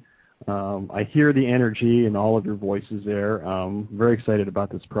excited. I hear the energy in all of your voices there. I'm very excited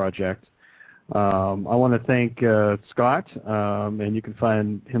about this project. I want to thank Scott, and you can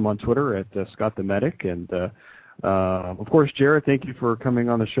find him on Twitter at Scott the Medic. And, of course, Jared, thank you for coming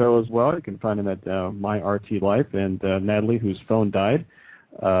on the show as well. You can find him at My RT Life. And Natalie, whose phone died,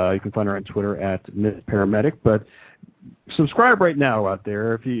 you can find her on Twitter at Miss Paramedic. But subscribe right now out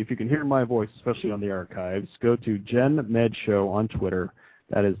there. If you can hear my voice, especially on the archives, go to GenMed Show on Twitter.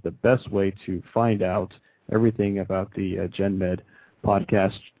 That is the best way to find out everything about the GenMed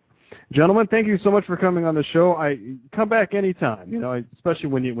podcast. Gentlemen, thank you so much for coming on the show. I come back anytime. Especially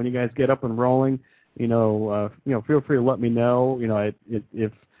when you guys get up and rolling. Feel free to let me know.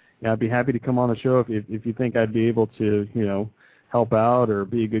 I'd be happy to come on the show if you think I'd be able to help out or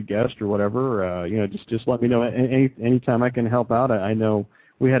be a good guest or whatever. Just let me know. Anytime I can help out. I know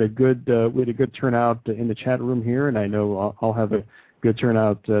we had a good turnout in the chat room here, and I know I'll have a good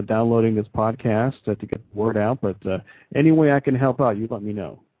turnout downloading this podcast to get the word out. But any way I can help out, you let me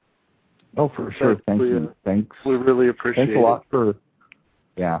know. Oh, for sure. Thank you. Thanks. We really appreciate it.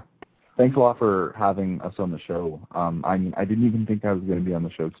 Thanks a lot for having us on the show. I didn't even think I was going to be on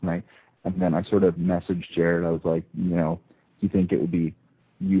the show tonight, and then I sort of messaged Jared. I was like, do you think it would be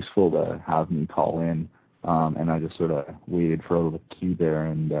useful to have me call in? And I just sort of waited for a little cue there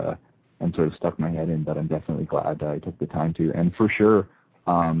and sort of stuck my head in. But I'm definitely glad I took the time to. And for sure,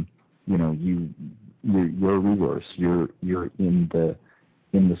 you're a resource. You're in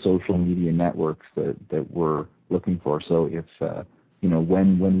the social media networks that we're looking for. So if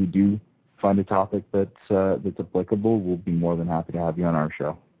when we do find a topic that's applicable, we'll be more than happy to have you on our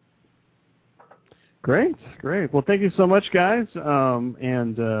show. Great. Well, thank you so much, guys.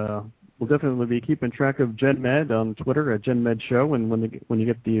 And we'll definitely be keeping track of GenMed on Twitter at GenMed Show. And when you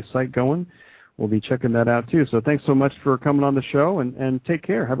get the site going, we'll be checking that out too. So thanks so much for coming on the show, and take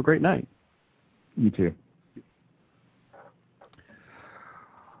care. Have a great night. You too.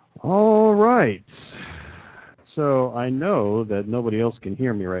 All right. So I know that nobody else can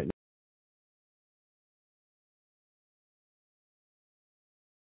hear me right now.